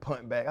ran a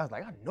punt back. I was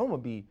like, I know I'm gonna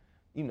be,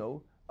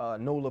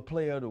 NOLA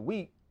Player of the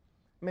Week.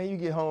 Man, you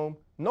get home,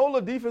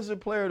 NOLA Defensive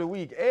Player of the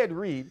Week, Ed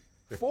Reed.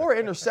 4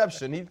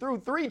 interception. He threw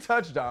 3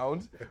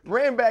 touchdowns,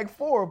 ran back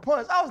 4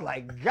 punts. I was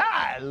like,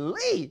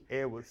 golly.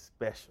 Ed was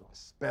special.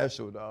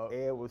 Special, dog.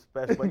 Ed was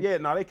special. But yeah,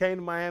 no, they came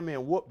to Miami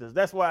and whooped us.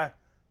 That's why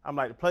I'm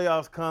like, the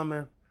playoffs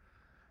coming.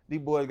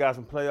 These boys got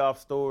some playoff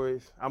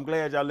stories. I'm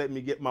glad y'all let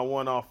me get my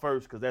one off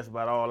first because that's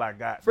about all I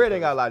got. Fred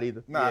ain't got a lot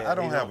either. Nah, Yeah, I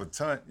don't you have know. a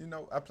ton.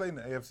 I played in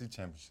the AFC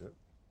Championship.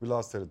 We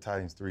lost to the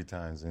Titans 3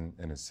 times in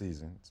a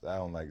season, so I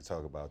don't like to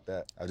talk about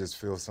that. I just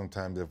feel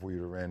sometimes if we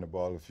would have ran the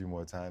ball a few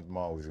more times, I'm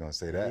always going to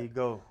say There that. you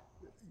go.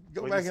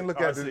 Go Well, back you and see-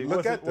 look at RC, the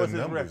what's his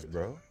numbers, record?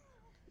 bro.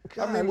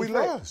 Golly, I mean, we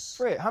Fred, lost.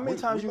 Fred, how many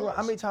We times you lost.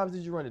 how many times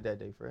did you run it that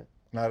day, Fred?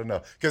 Not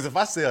enough. Because if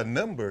I say a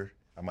number,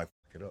 I might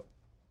fuck it up.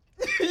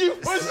 You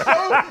push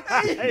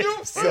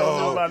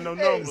Don't about no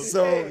numbers.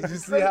 So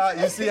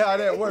you see how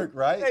that worked,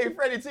 right? Hey,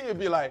 Freddie T would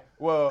be like,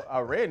 well,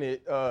 I ran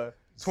it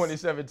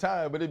 27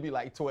 times, but it'd be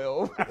like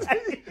 12.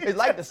 It's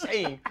like the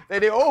same.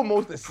 They're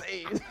almost the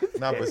same.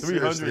 Nah, but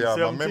seriously, my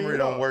 317 memory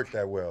don't yards. work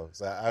that well.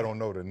 So I don't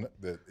know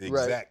the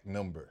exact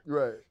number.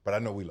 Right. But I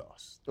know we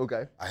lost.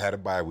 Okay. I had a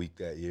bye week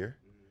that year.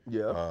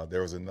 Yeah.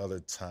 There was another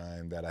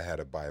time that I had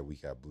a bye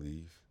week, I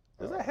believe.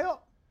 Does that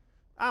help?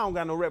 I don't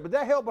got no rep. But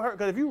that help or hurt?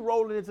 Because if you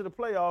roll it into the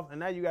playoffs and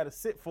now you got to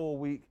sit for a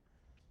week,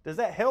 does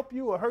that help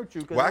you or hurt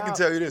you? Well, I can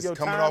tell you this.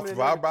 Coming off of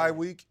our bye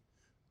week,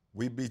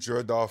 we beat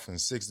your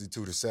Dolphins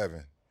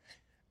 62-7.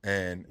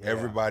 And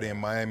everybody in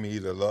Miami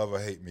either love or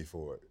hate me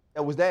for it.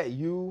 And was that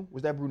you?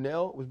 Was that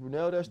Brunell? Was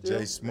Brunell there still?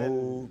 Jay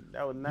Smooth.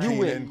 That was nice. You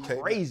went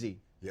crazy.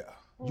 Yeah.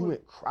 You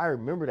went. I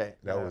remember that.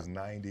 That was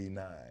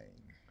 99.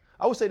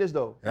 I would say this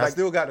though. And I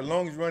still got the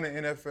longest run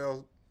in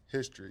NFL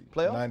history.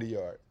 Playoff?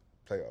 90-yard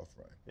playoff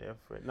run. Yeah,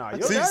 Fred. Nah,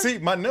 see,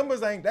 my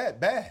numbers ain't that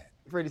bad.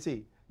 Freddie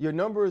T, your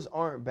numbers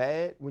aren't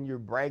bad when you're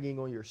bragging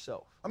on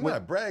yourself. I'm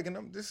not bragging.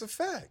 This is a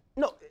fact.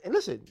 No, and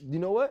listen, you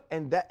know what?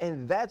 And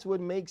that's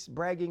what makes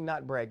bragging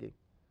not bragging.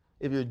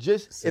 If you're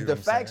just if the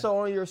facts are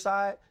on your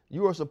side,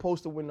 you are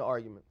supposed to win the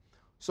argument.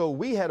 So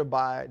we had a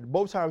bye.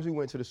 Both times we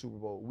went to the Super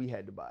Bowl, we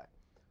had to bye.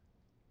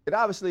 And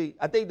obviously,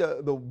 I think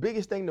the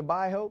biggest thing to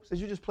bye helps is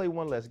you just play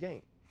one less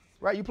game,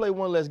 right? You play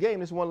one less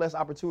game, it's one less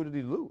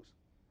opportunity to lose.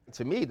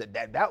 To me,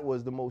 that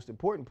was the most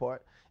important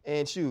part.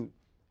 And shoot,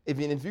 if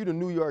you're the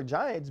New York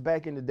Giants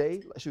back in the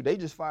day, shoot, they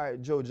just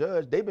fired Joe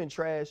Judge. They've been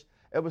trash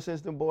ever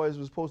since them boys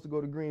was supposed to go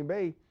to Green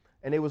Bay,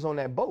 and they was on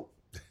that boat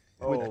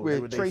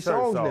with Trey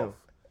Songz them.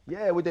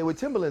 Yeah, with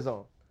Timberlands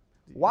on.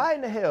 Why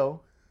in the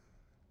hell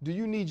do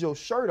you need your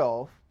shirt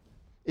off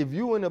if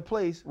you in a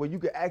place where you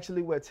could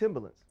actually wear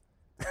Timberlands?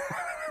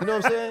 You know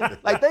what I'm saying?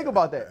 Like, think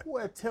about that. Who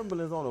had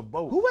Timberlands on a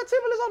boat? Who wear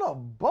Timberlands on a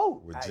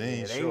boat? With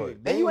jeans short.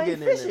 And you ain't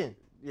fishing.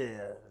 Yeah.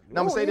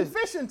 Now, I'm gonna say this.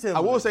 Fishing Timberlands.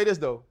 I will say this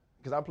though,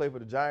 because I played for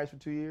the Giants for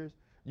 2 years.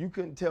 You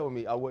couldn't tell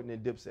me I wasn't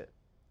in Dipset.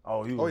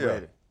 Oh, you was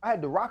ready. I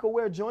had the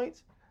Rockaware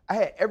joints. I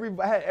had every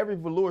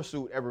velour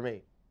suit ever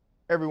made.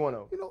 Every one of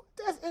them. You know,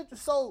 that's interesting.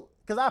 So,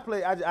 because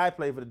I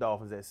played for the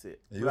Dolphins, that's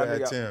it. You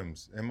had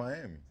Timbs in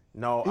Miami.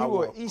 No, I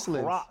wore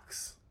Eastlands.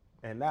 Crocs.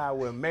 And now I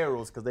wear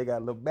Merrells because they got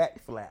a little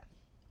back flap.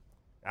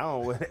 I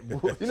don't wear that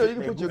bullshit. You know, you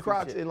can put your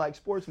Crocs in like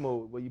sports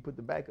mode where you put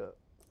the back up.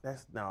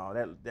 That's not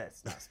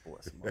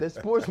sports mode. That's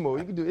sports mode.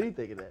 You can do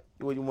anything in that.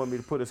 What, you want me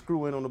to put a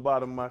screw in on the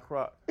bottom of my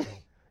Croc?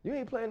 You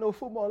ain't playing no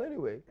football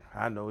anyway.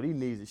 I know, he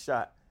needs a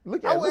shot.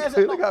 Look how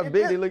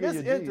big they look at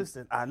your jeans. That's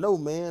interesting. I know,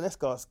 man. That's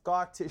called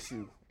scar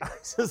tissue.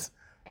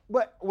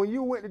 But when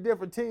you went to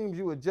different teams,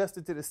 you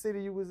adjusted to the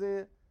city you was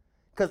in?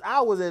 Because I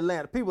was in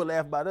Atlanta. People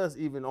laugh about us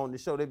even on the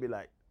show. They'd be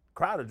like,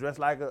 Crowder dressed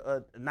like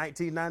a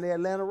 1990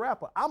 Atlanta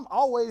rapper. I'm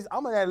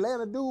an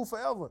Atlanta dude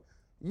forever.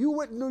 You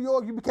went to New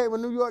York, you became a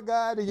New York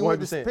guy, then you 100%.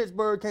 Went to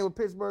Pittsburgh, became a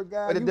Pittsburgh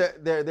guy.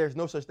 But there's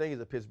no such thing as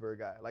a Pittsburgh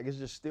guy. Like, it's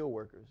just steel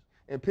workers.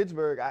 In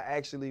Pittsburgh, I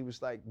actually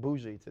was like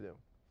bougie to them.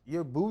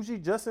 You're bougie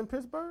just in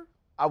Pittsburgh?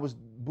 I was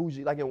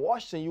bougie. Like in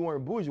Washington, you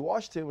weren't bougie.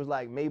 Washington was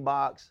like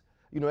Maybach's.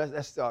 You know,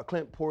 that's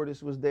Clint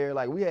Portis was there.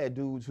 Like, we had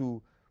dudes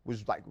who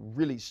was like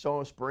really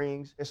Sean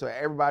Springs. And so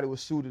everybody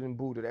was suited and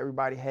booted.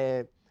 Everybody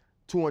had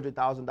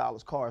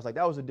 $200,000 cars. Like,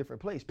 that was a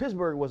different place.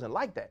 Pittsburgh wasn't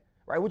like that,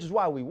 right? Which is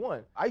why we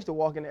won. I used to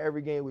walk into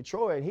every game with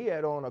Troy, and he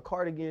had on a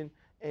cardigan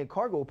and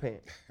cargo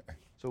pants.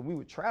 So we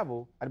would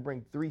travel. I'd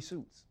bring 3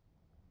 suits.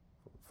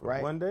 For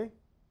right? One day?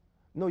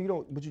 No, you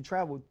don't. But you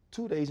travel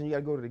 2 days, and you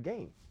got to go to the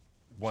game.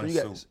 One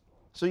suit.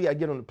 So you got to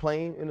get on the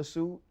plane in a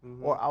suit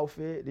or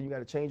outfit. Then you got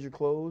to change your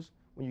clothes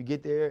when you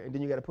get there, and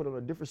then you got to put on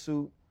a different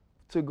suit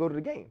to go to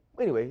the game.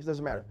 Anyway, it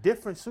doesn't matter. A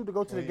different suit to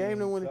go to the game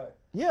than when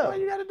yeah. Why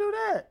you got to do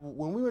that?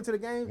 When we went to the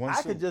game,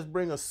 I could just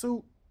bring a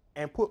suit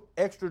and put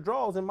extra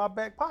drawers in my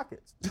back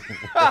pockets.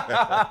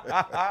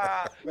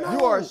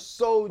 You are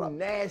so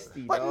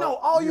nasty, but dog. No,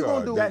 all you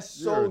gonna do that's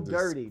so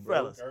dirty,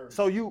 bro. Fellas.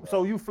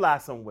 So you fly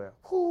somewhere.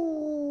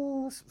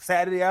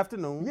 Saturday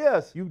afternoon.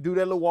 Yes. You do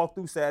that little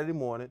walkthrough Saturday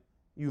morning.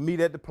 You meet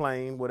at the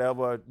plane,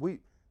 whatever.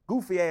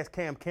 Goofy ass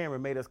Cam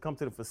Cameron made us come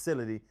to the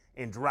facility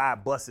and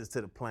drive buses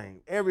to the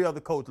plane. Every other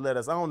coach let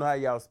us. I don't know how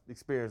y'all's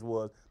experience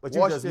was, but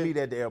you just meet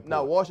at the airport.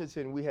 Now,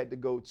 Washington, we had to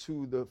go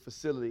to the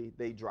facility.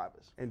 They drive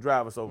us. And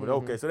drive us over there.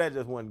 Okay, so that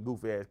just wasn't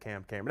goofy ass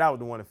Cam Cameron. That was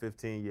the one in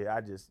 15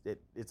 years.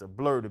 It's a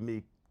blur to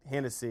me.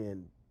 Hennessy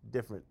and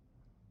different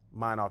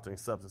mind-altering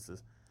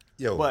substances.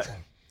 Yo, but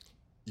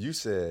you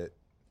said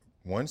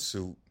one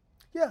suit,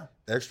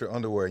 extra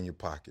underwear in your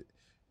pocket.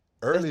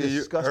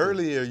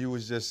 Earlier you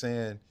was just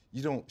saying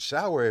you don't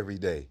shower every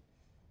day.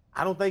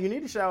 I don't think you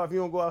need to shower if you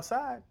don't go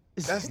outside.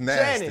 That's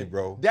nasty, Shannon,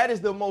 bro. That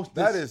is the most.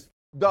 That is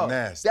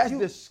nasty. That's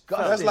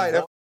disgusting. That's like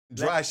that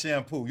dry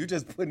shampoo. You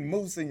just putting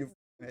mousse in your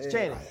head.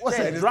 Shannon, what's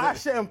that? Dry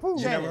shampoo?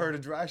 You never heard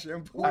of dry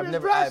shampoo? I've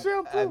never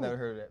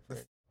heard of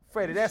that.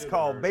 Freddie, that's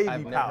called baby powder.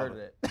 I've never heard of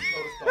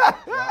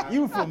that.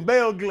 You from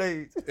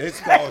Belglades.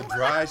 It's called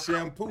dry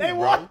shampoo, they bro.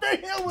 walked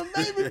in here with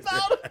baby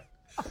powder.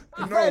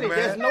 No, Freddie, man.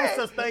 there's no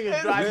such thing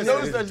as dry shampoo.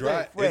 No such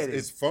thing, Freddie.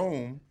 It's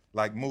foam,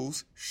 like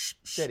mousse.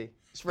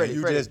 Freddie,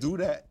 you just do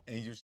that, and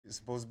it's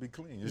supposed to be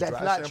clean. That's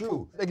dry not shampoo.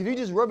 true. Like, if you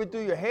just rub it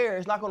through your hair,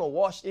 it's not going to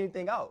wash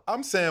anything out.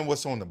 I'm saying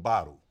what's on the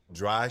bottle.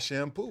 Dry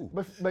shampoo.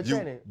 But you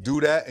Shannon, do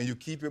that and you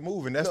keep it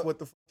moving. That's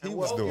what he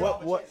was doing.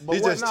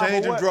 He's just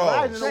changing changing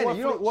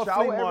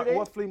drawers.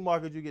 What flea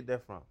market did you get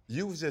that from?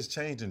 You was just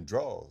changing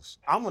drawers.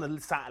 I'm going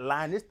to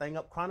line this thing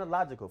up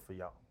chronological for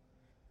y'all.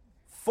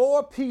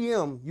 4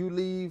 p.m. you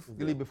leave.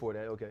 You leave before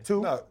that, okay.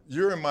 2. No,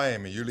 you're in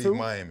Miami. You leave 2?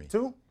 Miami.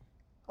 2?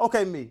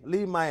 Okay,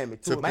 leave Miami.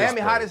 2 o'clock. Miami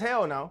hot as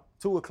hell now.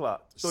 2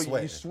 o'clock. So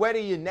Sweating. you sweaty,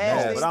 you're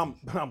nasty.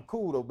 But I'm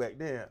cool though back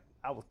then.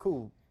 I was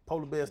cool.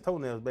 Polar bear's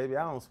toenails, baby.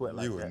 I don't sweat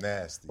like that. You were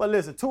nasty. But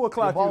listen, 2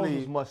 o'clock Your you balls leave.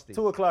 was musty.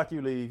 2 o'clock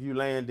you leave. You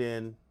land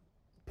in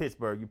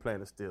Pittsburgh. You playing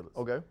the Steelers.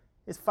 Okay.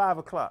 It's 5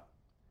 o'clock.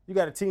 You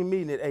got a team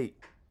meeting at 8,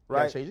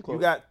 right? change your clothes.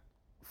 You got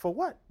for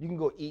what? You can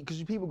go eat, because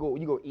you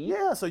go eat?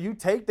 Yeah, so you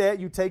take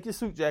your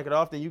suit jacket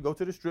off, then you go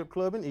to the strip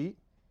club and eat.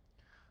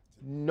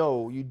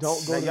 No, you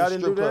don't go Now, to y'all the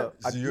didn't strip do that?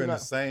 club. So you're in the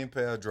same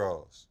pair of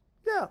drawers.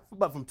 Yeah,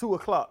 but from 2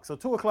 o'clock. So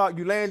 2 o'clock,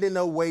 you land in the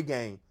away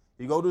game.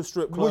 You go to the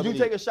strip club. Would you and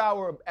take eat. a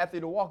shower after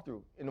the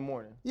walkthrough in the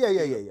morning? Yeah.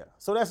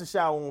 So that's a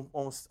shower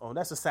on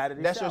that's a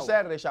Saturday That's shower. your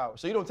Saturday shower.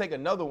 So you don't take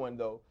another one,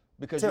 though,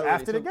 because Till you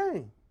after the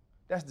game.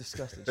 That's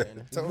disgusting,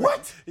 Channing.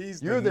 What?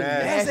 You're the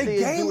There's nasty. a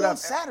nastiest game dude on I've-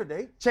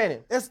 Saturday.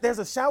 Channing, There's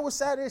a shower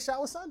Saturday, a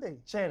shower Sunday.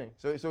 Channing.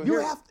 So You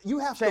here-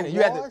 have Channing,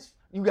 to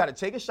you got to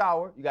take a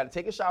shower. You got to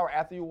take a shower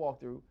after you walk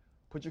through.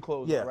 Put your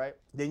clothes on, right?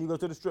 Then you go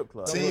to the strip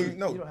club. you Team,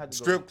 don't have to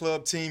go. strip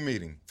club team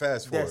meeting.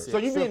 Fast forward. That's it. So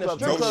you be in a Strip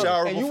strip club. club No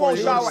shower and you before won't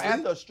you go to shower sleep?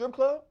 after a strip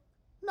club?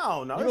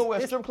 No. You gonna wear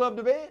a strip club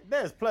to bed?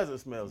 There's pleasant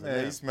smells in Man,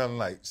 there. he's smelling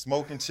like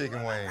smoking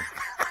chicken wing.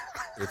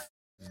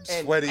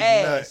 And Sweaty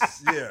ass.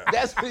 nuts. Yeah.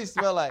 That's what he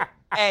smell like.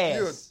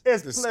 You're Ass.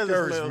 It's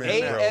discouragement,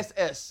 pleasant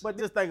bro. ASS. But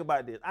just think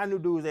about this. I knew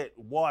dudes that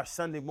wash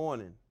Sunday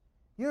morning.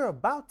 You're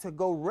about to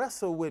go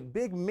wrestle with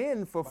big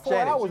men for 4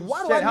 Channing, hours.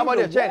 Why do Channing, I how need about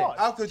to that, Channing? wash?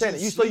 How could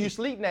Channing, you so you sleep?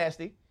 sleep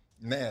nasty,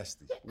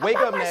 Nasty. wake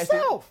by up nasty.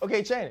 myself.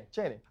 Okay,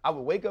 Channing. I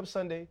would wake up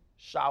Sunday,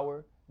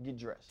 shower, get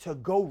dressed. To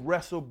go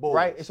wrestle boys.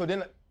 Right? And so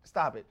then,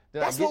 stop it.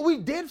 Then That's what we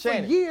did for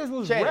Channing, years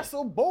was Channing.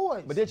 wrestle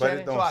boys. But then, But it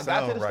Channing, don't so I got to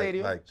sound the right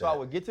stadium. like So I that.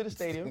 would get to the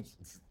stadium.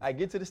 I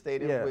get to the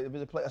stadium. Yeah. It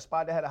was a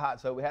spot that had a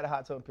hot tub. We had a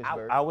hot tub in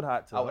Pittsburgh. I would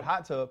hot tub. I would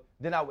hot tub.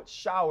 Then I would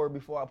shower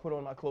before I put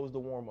on my clothes to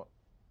warm up.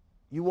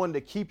 You wanted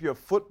to keep your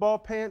football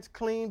pants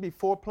clean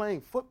before playing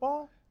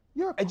football?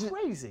 You're I just-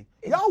 crazy.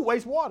 Y'all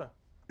waste water.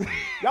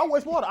 Y'all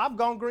waste water. I've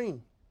gone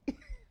green.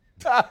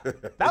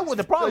 That's what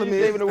the problem you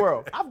is. saving the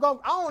world. I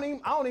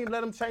don't even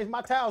let them change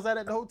my towels out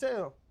at the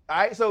hotel. All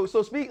right, so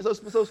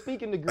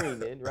speaking to Green,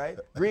 then, right?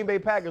 Green Bay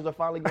Packers are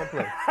finally gonna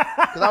play,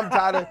 because I'm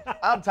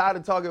tired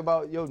of talking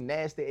about your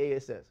nasty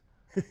ASS.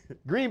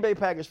 Green Bay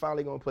Packers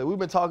finally gonna play. We've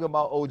been talking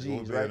about It will OGs,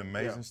 be right? an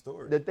amazing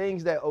story. The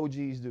things that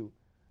OGs do.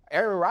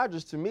 Aaron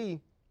Rodgers, to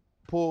me,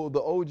 pulled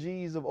the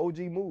OGs of OG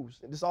moves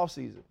this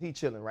offseason. He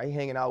chilling, right? He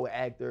hanging out with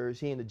actors.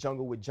 He in the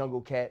jungle with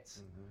jungle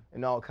cats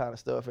and all kind of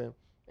stuff.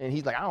 And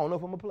he's like, I don't know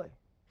if I'm gonna play.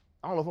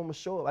 I don't know if I'm gonna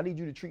show up. I need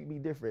you to treat me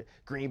different.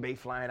 Green Bay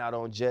flying out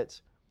on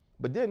jets.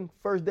 But then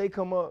first day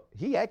come up,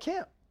 he at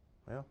camp.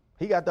 Yeah.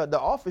 He got the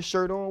office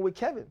shirt on with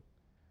Kevin.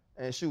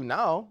 And shoot,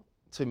 now,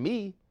 to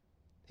me,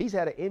 he's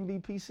had an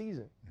MVP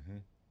season.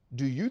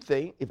 Do you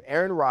think if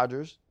Aaron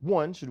Rodgers,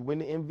 one, should win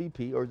the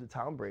MVP, or is it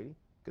Tom Brady?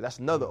 Because that's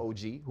another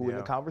OG who in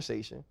the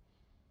conversation.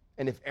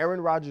 And if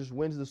Aaron Rodgers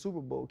wins the Super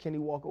Bowl, can he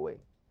walk away?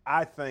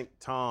 I think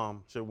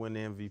Tom should win the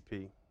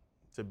MVP,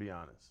 to be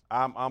honest.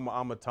 I'm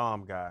a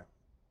Tom guy.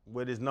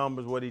 With his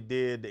numbers, what he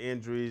did, the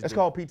injuries. That's the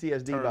called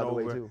PTSD, by the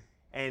way, turnover. too.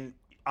 And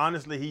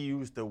honestly, he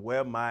used to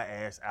wear my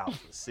ass out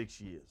for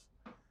 6 years.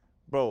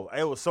 Bro,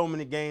 it was so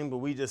many games where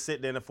we just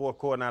sit there in the fourth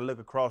quarter and I look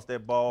across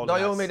that ball. No,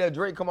 and you I don't make that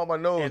drink come out my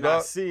nose, and I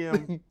dog. see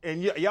him,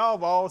 and y'all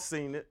have all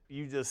seen it.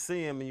 You just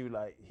see him, and you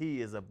like,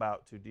 he is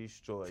about to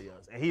destroy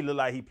us. And he look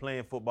like he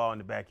playing football in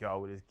the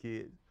backyard with his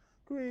kids.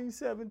 Green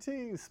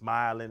 17,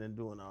 smiling and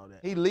doing all that.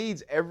 He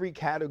leads every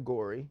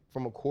category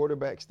from a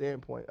quarterback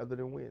standpoint other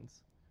than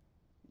wins.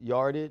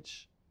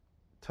 Yardage,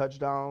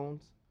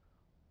 touchdowns,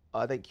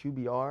 I think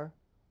QBR,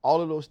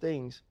 all of those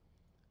things.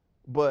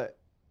 But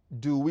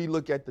do we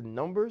look at the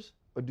numbers,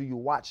 or do you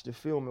watch the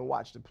film and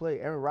watch the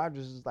play? Aaron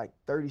Rodgers is like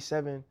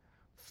 37,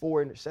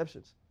 4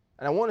 interceptions.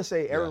 And I want to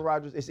say Aaron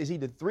Rodgers, it's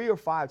either 3 or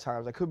 5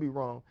 times, I could be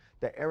wrong,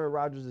 that Aaron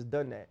Rodgers has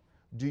done that.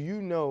 Do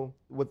you know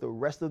what the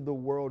rest of the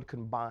world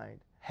combined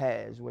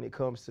has when it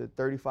comes to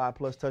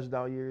 35-plus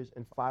touchdown years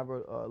and 5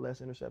 or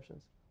less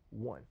interceptions?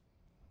 One.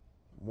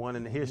 One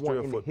in the history One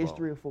of in football. the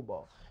history of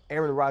football.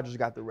 Aaron Rodgers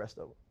got the rest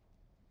of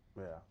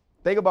them. Yeah.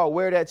 Think about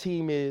where that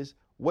team is,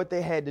 what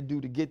they had to do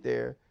to get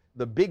there,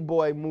 the big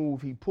boy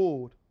move he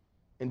pulled,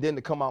 and then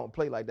to come out and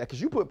play like that. Because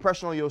you put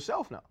pressure on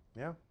yourself now.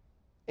 Yeah.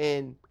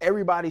 And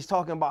everybody's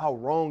talking about how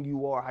wrong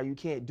you are, how you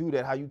can't do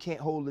that, how you can't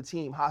hold the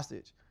team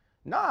hostage.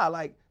 Nah,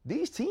 like,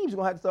 these teams are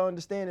going to have to start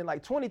understanding,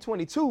 like,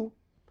 2022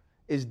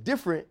 is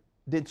different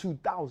than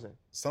 2000.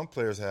 Some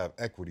players have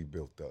equity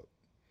built up,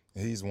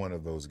 and he's one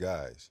of those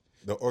guys.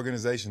 The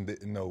organization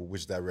didn't know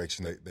which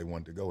direction they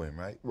wanted to go in,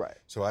 right? Right.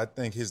 So I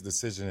think his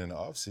decision in the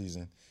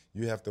offseason,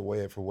 you have to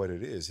weigh it for what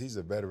it is. He's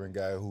a veteran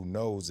guy who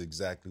knows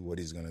exactly what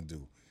he's going to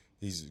do.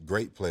 He's a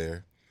great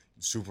player,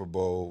 Super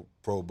Bowl,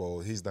 Pro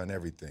Bowl, he's done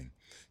everything.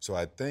 So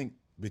I think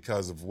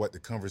because of what the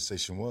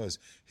conversation was,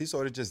 he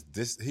sort of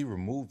he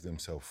removed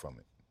himself from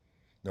it.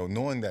 You know,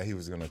 knowing that he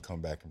was going to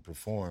come back and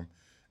perform.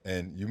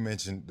 And you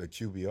mentioned the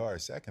QBR a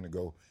second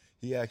ago.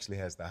 he actually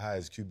has the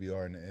highest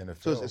QBR in the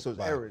NFL. So it's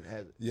Aaron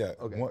has it. Yeah,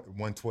 Okay.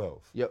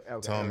 112. Yep.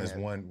 Okay, Tom Aaron is has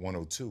it.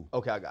 102.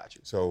 Okay, I got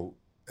you. So,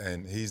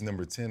 and he's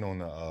number 10 on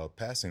the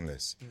passing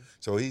list. Mm-hmm.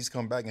 So he's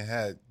come back and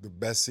had the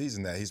best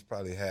season that he's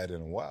probably had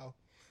in a while.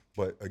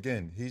 But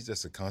again, he's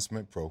just a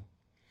consummate pro.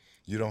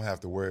 You don't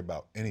have to worry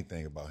about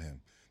anything about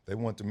him. They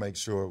want to make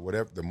sure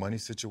whatever the money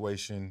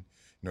situation,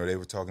 they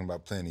were talking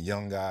about playing a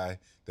young guy.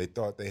 They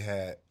thought they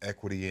had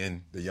equity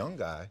in the young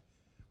guy.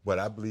 But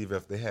I believe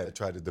if they had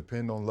tried to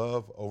depend on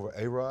Love over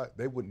A-Rod,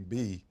 they wouldn't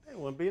be in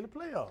the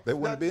playoffs. They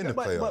wouldn't be in the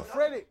playoffs. But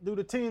Freddie, do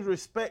the teams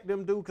respect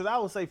them, dude? Because I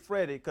would say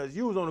Freddie, because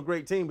you was on a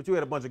great team, but you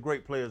had a bunch of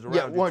great players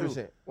around you, 100%,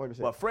 too. 100%.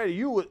 But Freddie,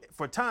 you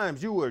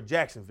were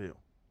Jacksonville.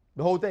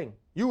 The whole thing.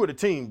 You were the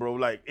team, bro.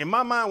 Like, in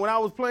my mind, when I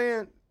was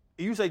playing,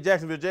 you say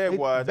Jacksonville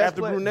Jaguars. Best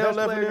After player, Brunell best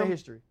left player in them,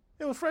 history.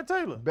 it was Fred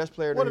Taylor. Best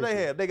player in What do history.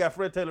 they have? They got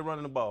Fred Taylor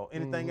running the ball.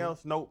 Anything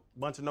else? Nope.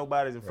 Bunch of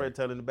nobodies and Fred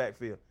Taylor in the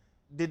backfield.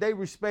 Did they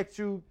respect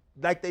you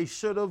like they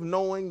should have,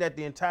 knowing that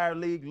the entire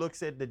league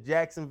looks at the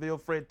Jacksonville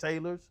Fred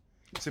Taylors?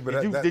 See,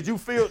 but Did you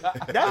feel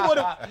that's what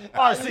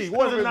RC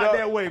wasn't not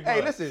that way, bro?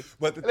 Hey, listen.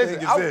 But the thing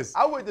is this.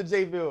 I went to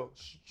J-Ville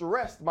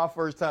stressed my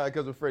first time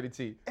because of Freddie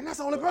T. And that's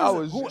the only person. I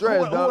was who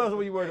stressed. who else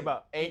were you worried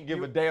about? Ain't give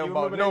You- a damn you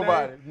about remember their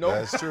nobody. name? Nope.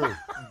 That's true.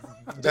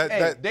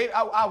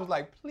 I was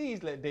like,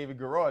 please let David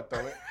Garrard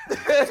throw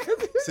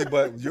it. See,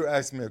 but you're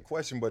asking me a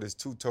question, but it's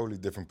two totally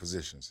different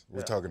positions.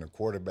 We're talking a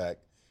quarterback,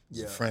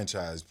 a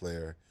franchise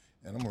player,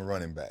 and I'm a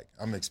running back.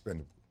 I'm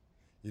expendable.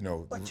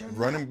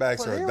 Running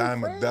backs are a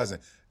dime a dozen.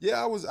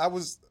 Yeah,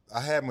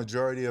 I had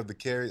majority of the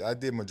carries. I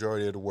did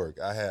majority of the work.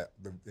 I had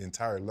the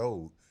entire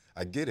load.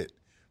 I get it.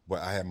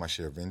 But I had my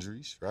share of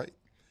injuries, right?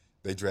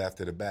 They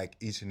drafted a back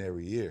each and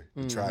every year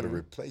to try to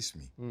replace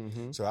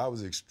me. So I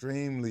was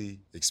extremely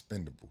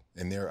expendable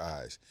in their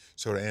eyes.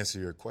 So to answer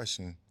your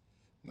question,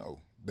 no.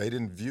 They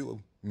didn't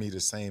view me the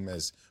same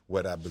as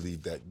what I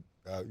believe that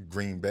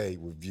Green Bay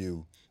would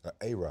view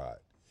A-Rod.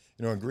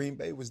 And Green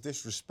Bay was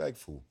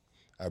disrespectful,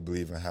 I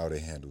believe, in how they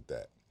handled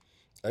that.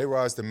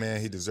 A-Rod's the man.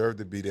 He deserved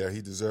to be there.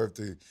 He deserved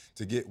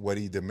to get what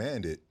he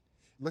demanded.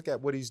 Look at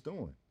what he's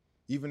doing,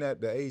 even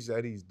at the age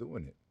that he's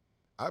doing it.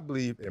 I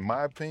believe, in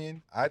my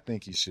opinion, I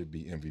think he should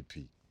be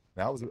MVP.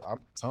 Now,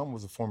 Tom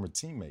was a former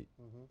teammate,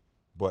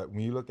 but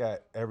when you look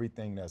at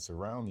everything that's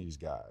around these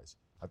guys,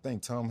 I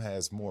think Tom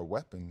has more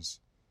weapons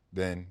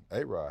than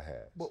A-Rod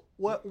has. But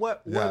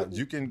what? Yeah,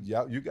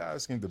 you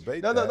guys can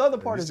debate The that. other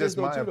part It's is this just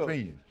though my too, though.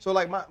 opinion. So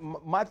like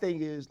my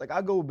thing is, like,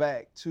 I go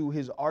back to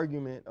his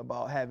argument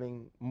about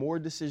having more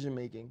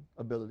decision-making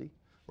ability,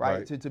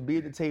 right? To be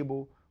at the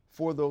table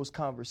for those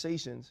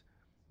conversations.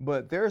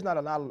 But there's not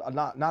a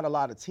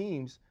lot of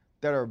teams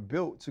that are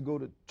built to go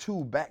to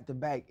 2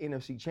 back-to-back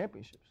NFC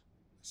championships.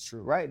 It's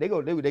true. Right? They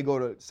go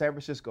to San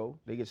Francisco,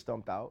 they get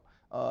stumped out.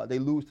 They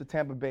lose to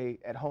Tampa Bay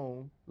at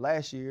home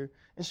last year.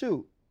 And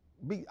shoot,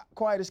 be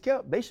quiet as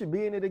kept, they should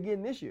be in it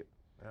again this year.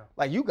 Yeah.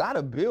 Like, you got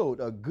to build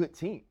a good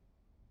team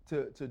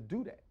to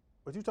do that.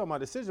 But you talking about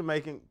decision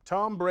making?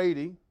 Tom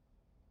Brady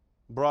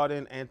brought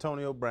in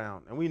Antonio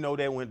Brown, and we know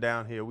that went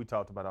down here. We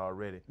talked about it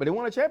already. But they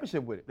won a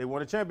championship with it. They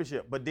won a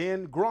championship. But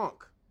then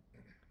Gronk,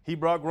 he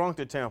brought Gronk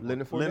to Tampa.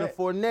 Leonard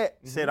Fournette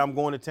said, "I'm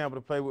going to Tampa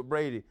to play with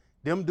Brady."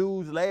 Them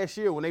dudes last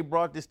year, when they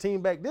brought this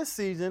team back this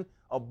season,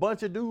 a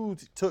bunch of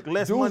dudes took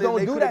less money than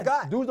they could have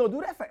got. Dudes don't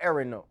do that for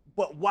Aaron, though.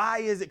 But why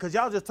is it? Because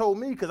y'all just told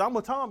me, because I'm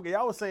a Tom guy,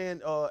 y'all was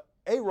saying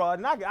A-Rod,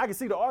 and I can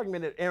see the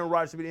argument that Aaron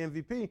Rodgers should be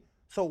the MVP.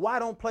 So why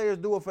don't players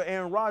do it for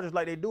Aaron Rodgers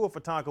like they do it for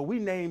Tom? Because we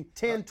named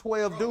 10,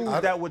 12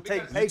 dudes that would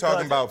take pay You're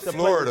talking about to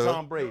Florida, play with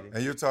Tom Brady.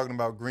 and you're talking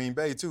about Green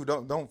Bay too.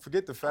 Don't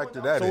forget the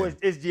factor that So in.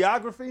 it's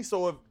geography.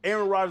 So if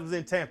Aaron Rodgers was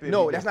in Tampa,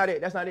 No, that's not it.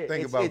 That's not it.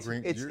 Think about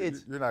Green.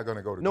 You're not going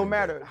to go to. No Green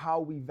matter Bay.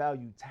 how we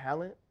value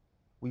talent,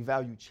 we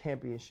value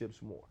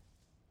championships more.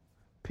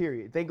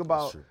 Period. Think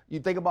about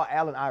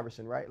Allen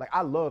Iverson, right? Like,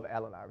 I love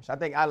Allen Iverson. I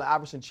think Allen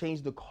Iverson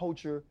changed the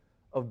culture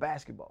of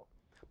basketball.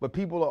 But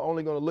people are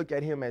only going to look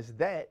at him as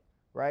that,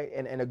 right?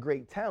 And a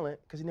great talent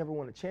because he never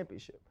won a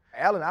championship.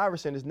 Allen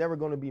Iverson is never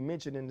going to be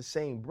mentioned in the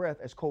same breath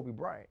as Kobe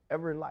Bryant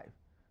ever in life.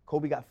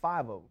 Kobe got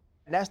 5 of them.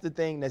 And that's the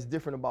thing that's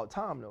different about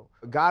Tom, though.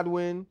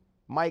 Godwin,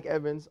 Mike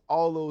Evans,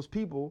 all those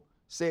people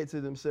said to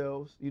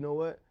themselves, you know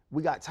what?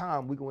 We got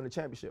Tom, we can win a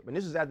championship. And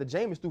this is after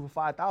Jameis threw for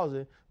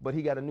 5,000, but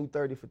he got a new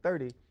 30 for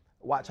 30.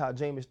 Watch how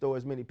Jameis throw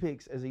as many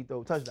picks as he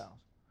throw touchdowns.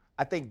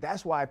 I think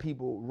that's why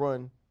people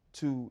run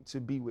to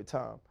be with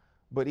Tom.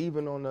 But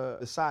even on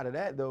the side of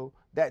that, though,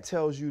 that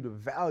tells you the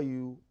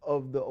value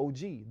of the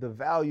OG, the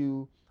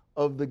value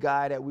of the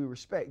guy that we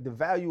respect, the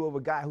value of a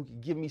guy who can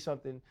give me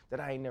something that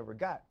I ain't never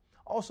got.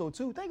 Also,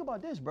 too, think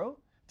about this, bro.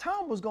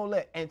 Tom was going to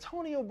let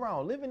Antonio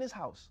Brown live in his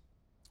house.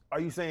 Are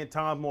you saying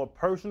Tom's more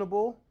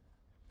personable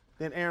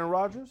than Aaron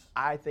Rodgers?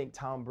 I think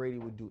Tom Brady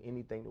would do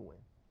anything to win.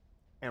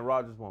 And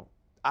Rodgers won't.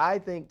 I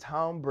think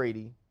Tom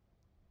Brady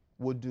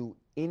would do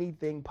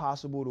anything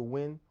possible to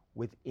win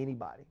with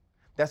anybody.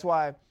 That's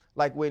why,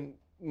 like, when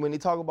they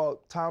talk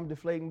about Tom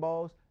deflating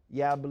balls,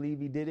 yeah, I believe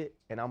he did it,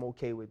 and I'm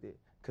okay with it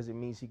because it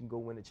means he can go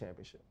win a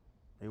championship.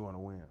 He want to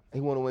win.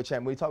 He want to win a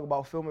championship. When we talk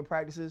about filming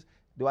practices,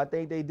 Do I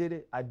think they did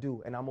it? I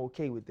do, and I'm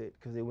okay with it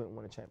because they went and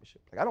won a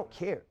championship. Like, I don't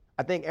care.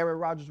 I think Aaron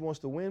Rodgers wants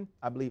to win.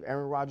 I believe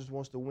Aaron Rodgers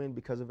wants to win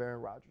because of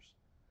Aaron Rodgers,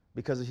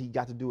 because he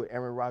got to do it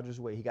Aaron Rodgers'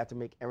 way. He got to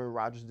make Aaron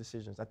Rodgers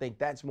decisions. I think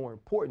that's more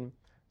important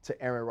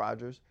to Aaron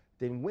Rodgers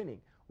than winning,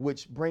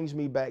 which brings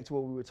me back to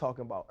what we were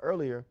talking about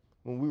earlier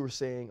when we were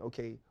saying,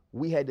 okay,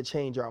 we had to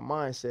change our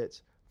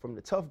mindsets from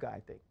the tough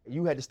guy thing.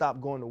 You had to stop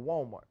going to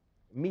Walmart.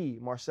 Me,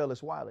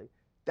 Marcellus Wiley.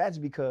 That's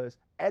because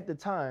at the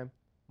time,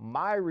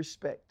 my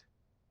respect,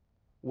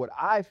 what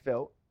I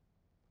felt,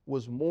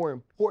 was more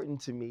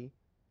important to me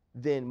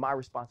than my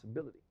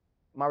responsibility.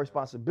 My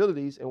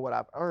responsibilities and what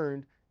I've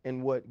earned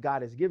and what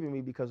God has given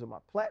me because of my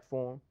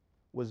platform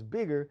was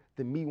bigger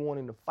than me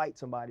wanting to fight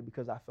somebody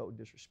because I felt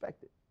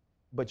disrespected.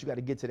 But you got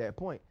to get to that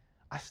point.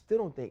 I still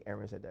don't think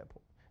Aaron's at that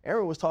point.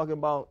 Aaron was talking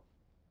about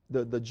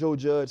the Joe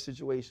Judge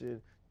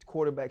situation,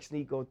 quarterback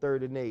sneak on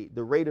 3rd and 8,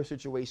 the Raider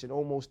situation,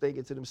 almost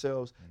thinking to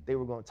themselves they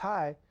were going to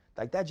tie.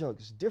 Like, that junk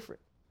is different.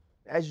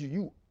 As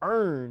you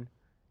earn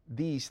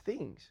these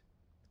things,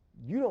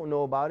 you don't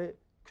know about it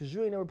because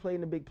you ain't never played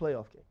in a big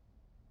playoff game.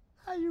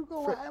 Why you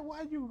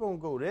gonna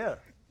go there?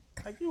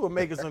 Like, you were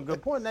making some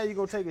good point. Now you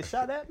gonna take a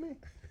shot at me?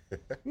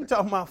 You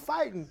talking about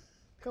fighting?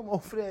 Come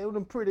on for that with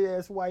them pretty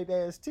ass white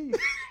ass teeth.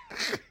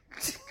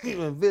 You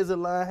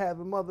Invisalign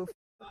having mother.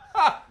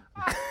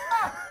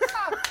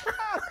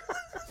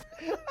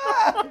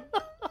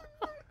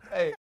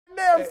 Hey,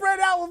 damn,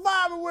 Freddie, I was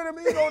vibing with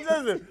him. He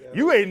gonna just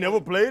you ain't never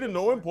played in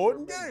no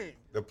important game.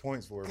 The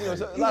points were you know,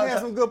 so he had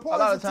some good points. A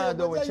lot of times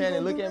though, when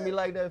Shannon look at me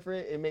like that,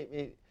 Fred,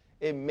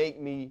 it make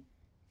me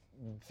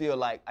feel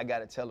like I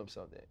gotta tell him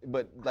something.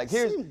 But like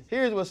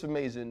here's what's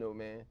amazing though,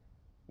 man.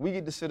 We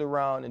get to sit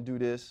around and do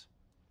this,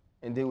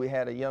 and then we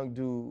had a young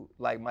dude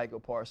like Michael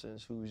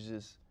Parsons who's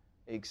just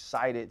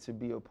excited to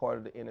be a part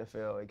of the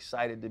NFL,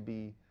 excited to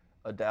be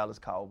a Dallas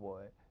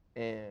Cowboy,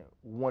 and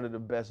one of the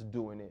best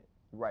doing it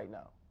right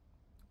now.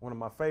 One of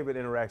my favorite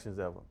interactions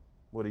ever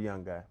with a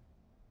young guy.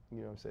 You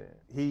know what I'm saying?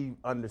 He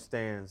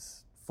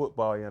understands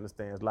football, he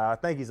understands life.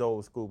 I think he's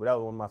old school, but that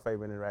was one of my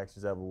favorite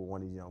interactions ever with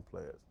one of these young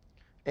players.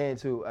 And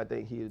two, I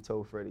think he had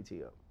told Freddie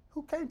T up.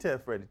 Who can't tell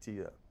Freddie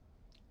T up?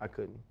 I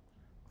couldn't.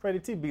 Freddie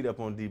T beat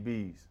up on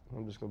DBs.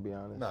 I'm just gonna be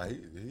honest. Nah,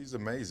 he's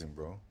amazing,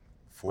 bro.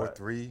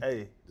 4'3".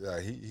 Hey, yeah,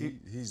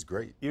 he's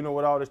great. You know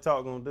what all this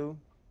talk gonna do?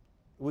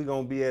 We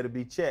gonna be able to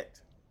be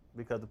checked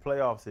because the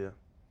playoffs here.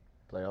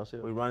 Playoffs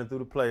here. We running through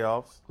the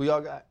playoffs. Who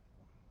y'all got?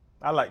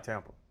 I like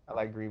Tampa. I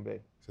like Green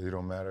Bay. So you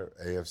don't matter,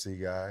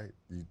 AFC guy.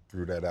 You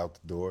threw that out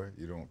the door.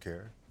 You don't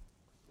care.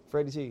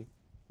 Freddie T,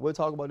 we'll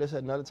talk about this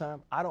at another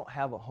time. I don't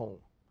have a home.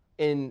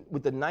 And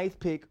with the 9th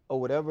pick or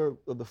whatever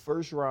of the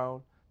first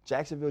round,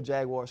 Jacksonville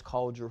Jaguars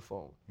called your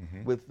phone.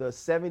 Mm-hmm. With the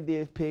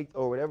 70th pick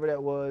or whatever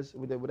that was,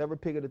 with whatever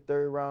pick of the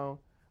 3rd round,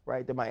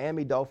 right, the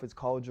Miami Dolphins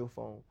called your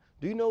phone.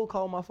 Do you know who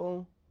called my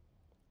phone?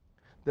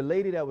 The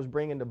lady that was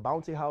bringing the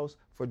bounty house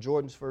for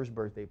Jordan's first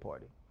birthday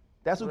party.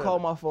 That's who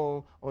called my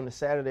phone on the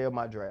Saturday of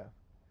my draft.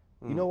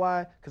 You know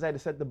why? Because I had to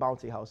set the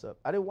bounty house up.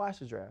 I didn't watch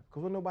the draft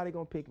because wasn't nobody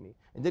going to pick me.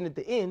 And then at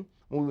the end,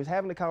 when we was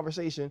having a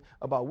conversation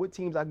about what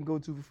teams I can go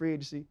to for free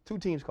agency, 2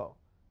 teams called.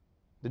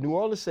 The New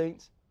Orleans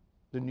Saints,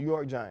 the New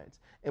York Giants.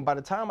 And by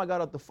the time I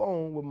got off the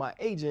phone with my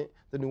agent,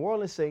 the New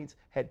Orleans Saints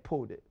had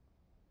pulled it.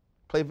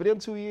 Played for them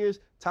 2 years.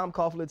 Tom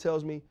Coughlin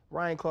tells me,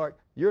 Ryan Clark,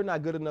 you're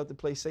not good enough to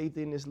play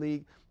safety in this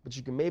league, but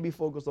you can maybe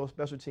focus on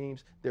special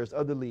teams. There's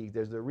other leagues.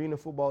 There's the Arena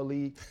Football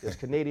League. There's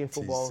Canadian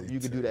football. You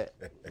can do that,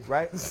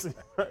 right?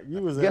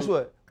 Guess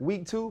what?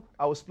 Week 2,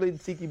 I was splitting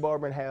Tiki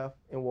Barber in half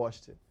in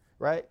Washington,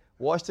 right?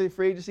 Washington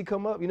free agency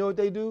come up. You know what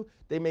they do?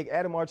 They make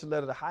Adam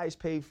Archuleta the highest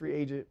paid free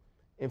agent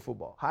in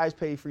football, highest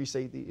paid free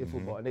safety in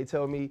football. And they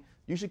tell me,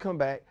 you should come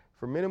back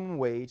for minimum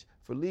wage,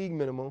 for league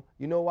minimum.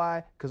 You know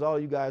why? Because all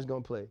you guys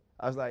going to play.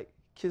 I was like,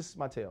 kiss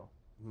my tail.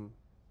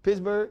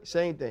 Pittsburgh,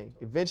 same thing.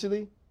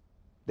 Eventually,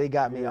 they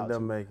got me out.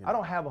 I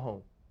don't have a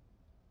home.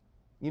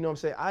 You know what I'm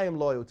saying? I am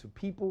loyal to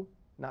people,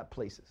 not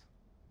places.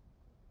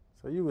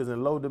 So you was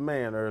in low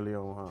demand early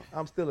on, huh?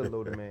 I'm still in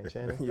low demand,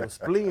 Shannon. Your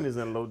spleen is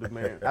in low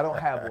demand. I don't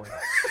have one.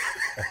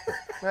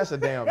 That's a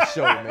damn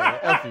show, man.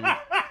 F you.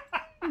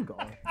 I'm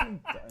gone.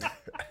 I'm done.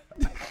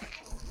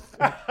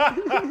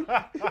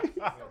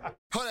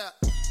 Hold up,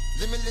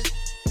 limitless.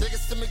 Take a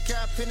stomach,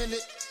 got pinning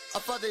it. I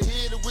fought the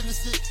head to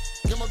witness it.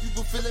 Get my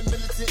people feeling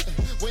militant.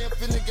 Way I'm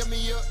feeling, got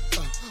me up.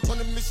 On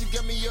the mission,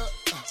 got me up.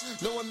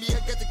 Knowing me, I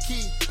got the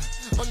key.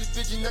 Only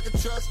vision I can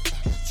trust.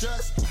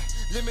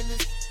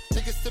 Limitless.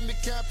 Take a stomach,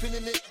 got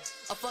pinning it.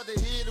 I fought the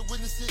head to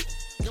witness it.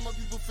 Get my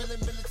people feeling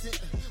militant.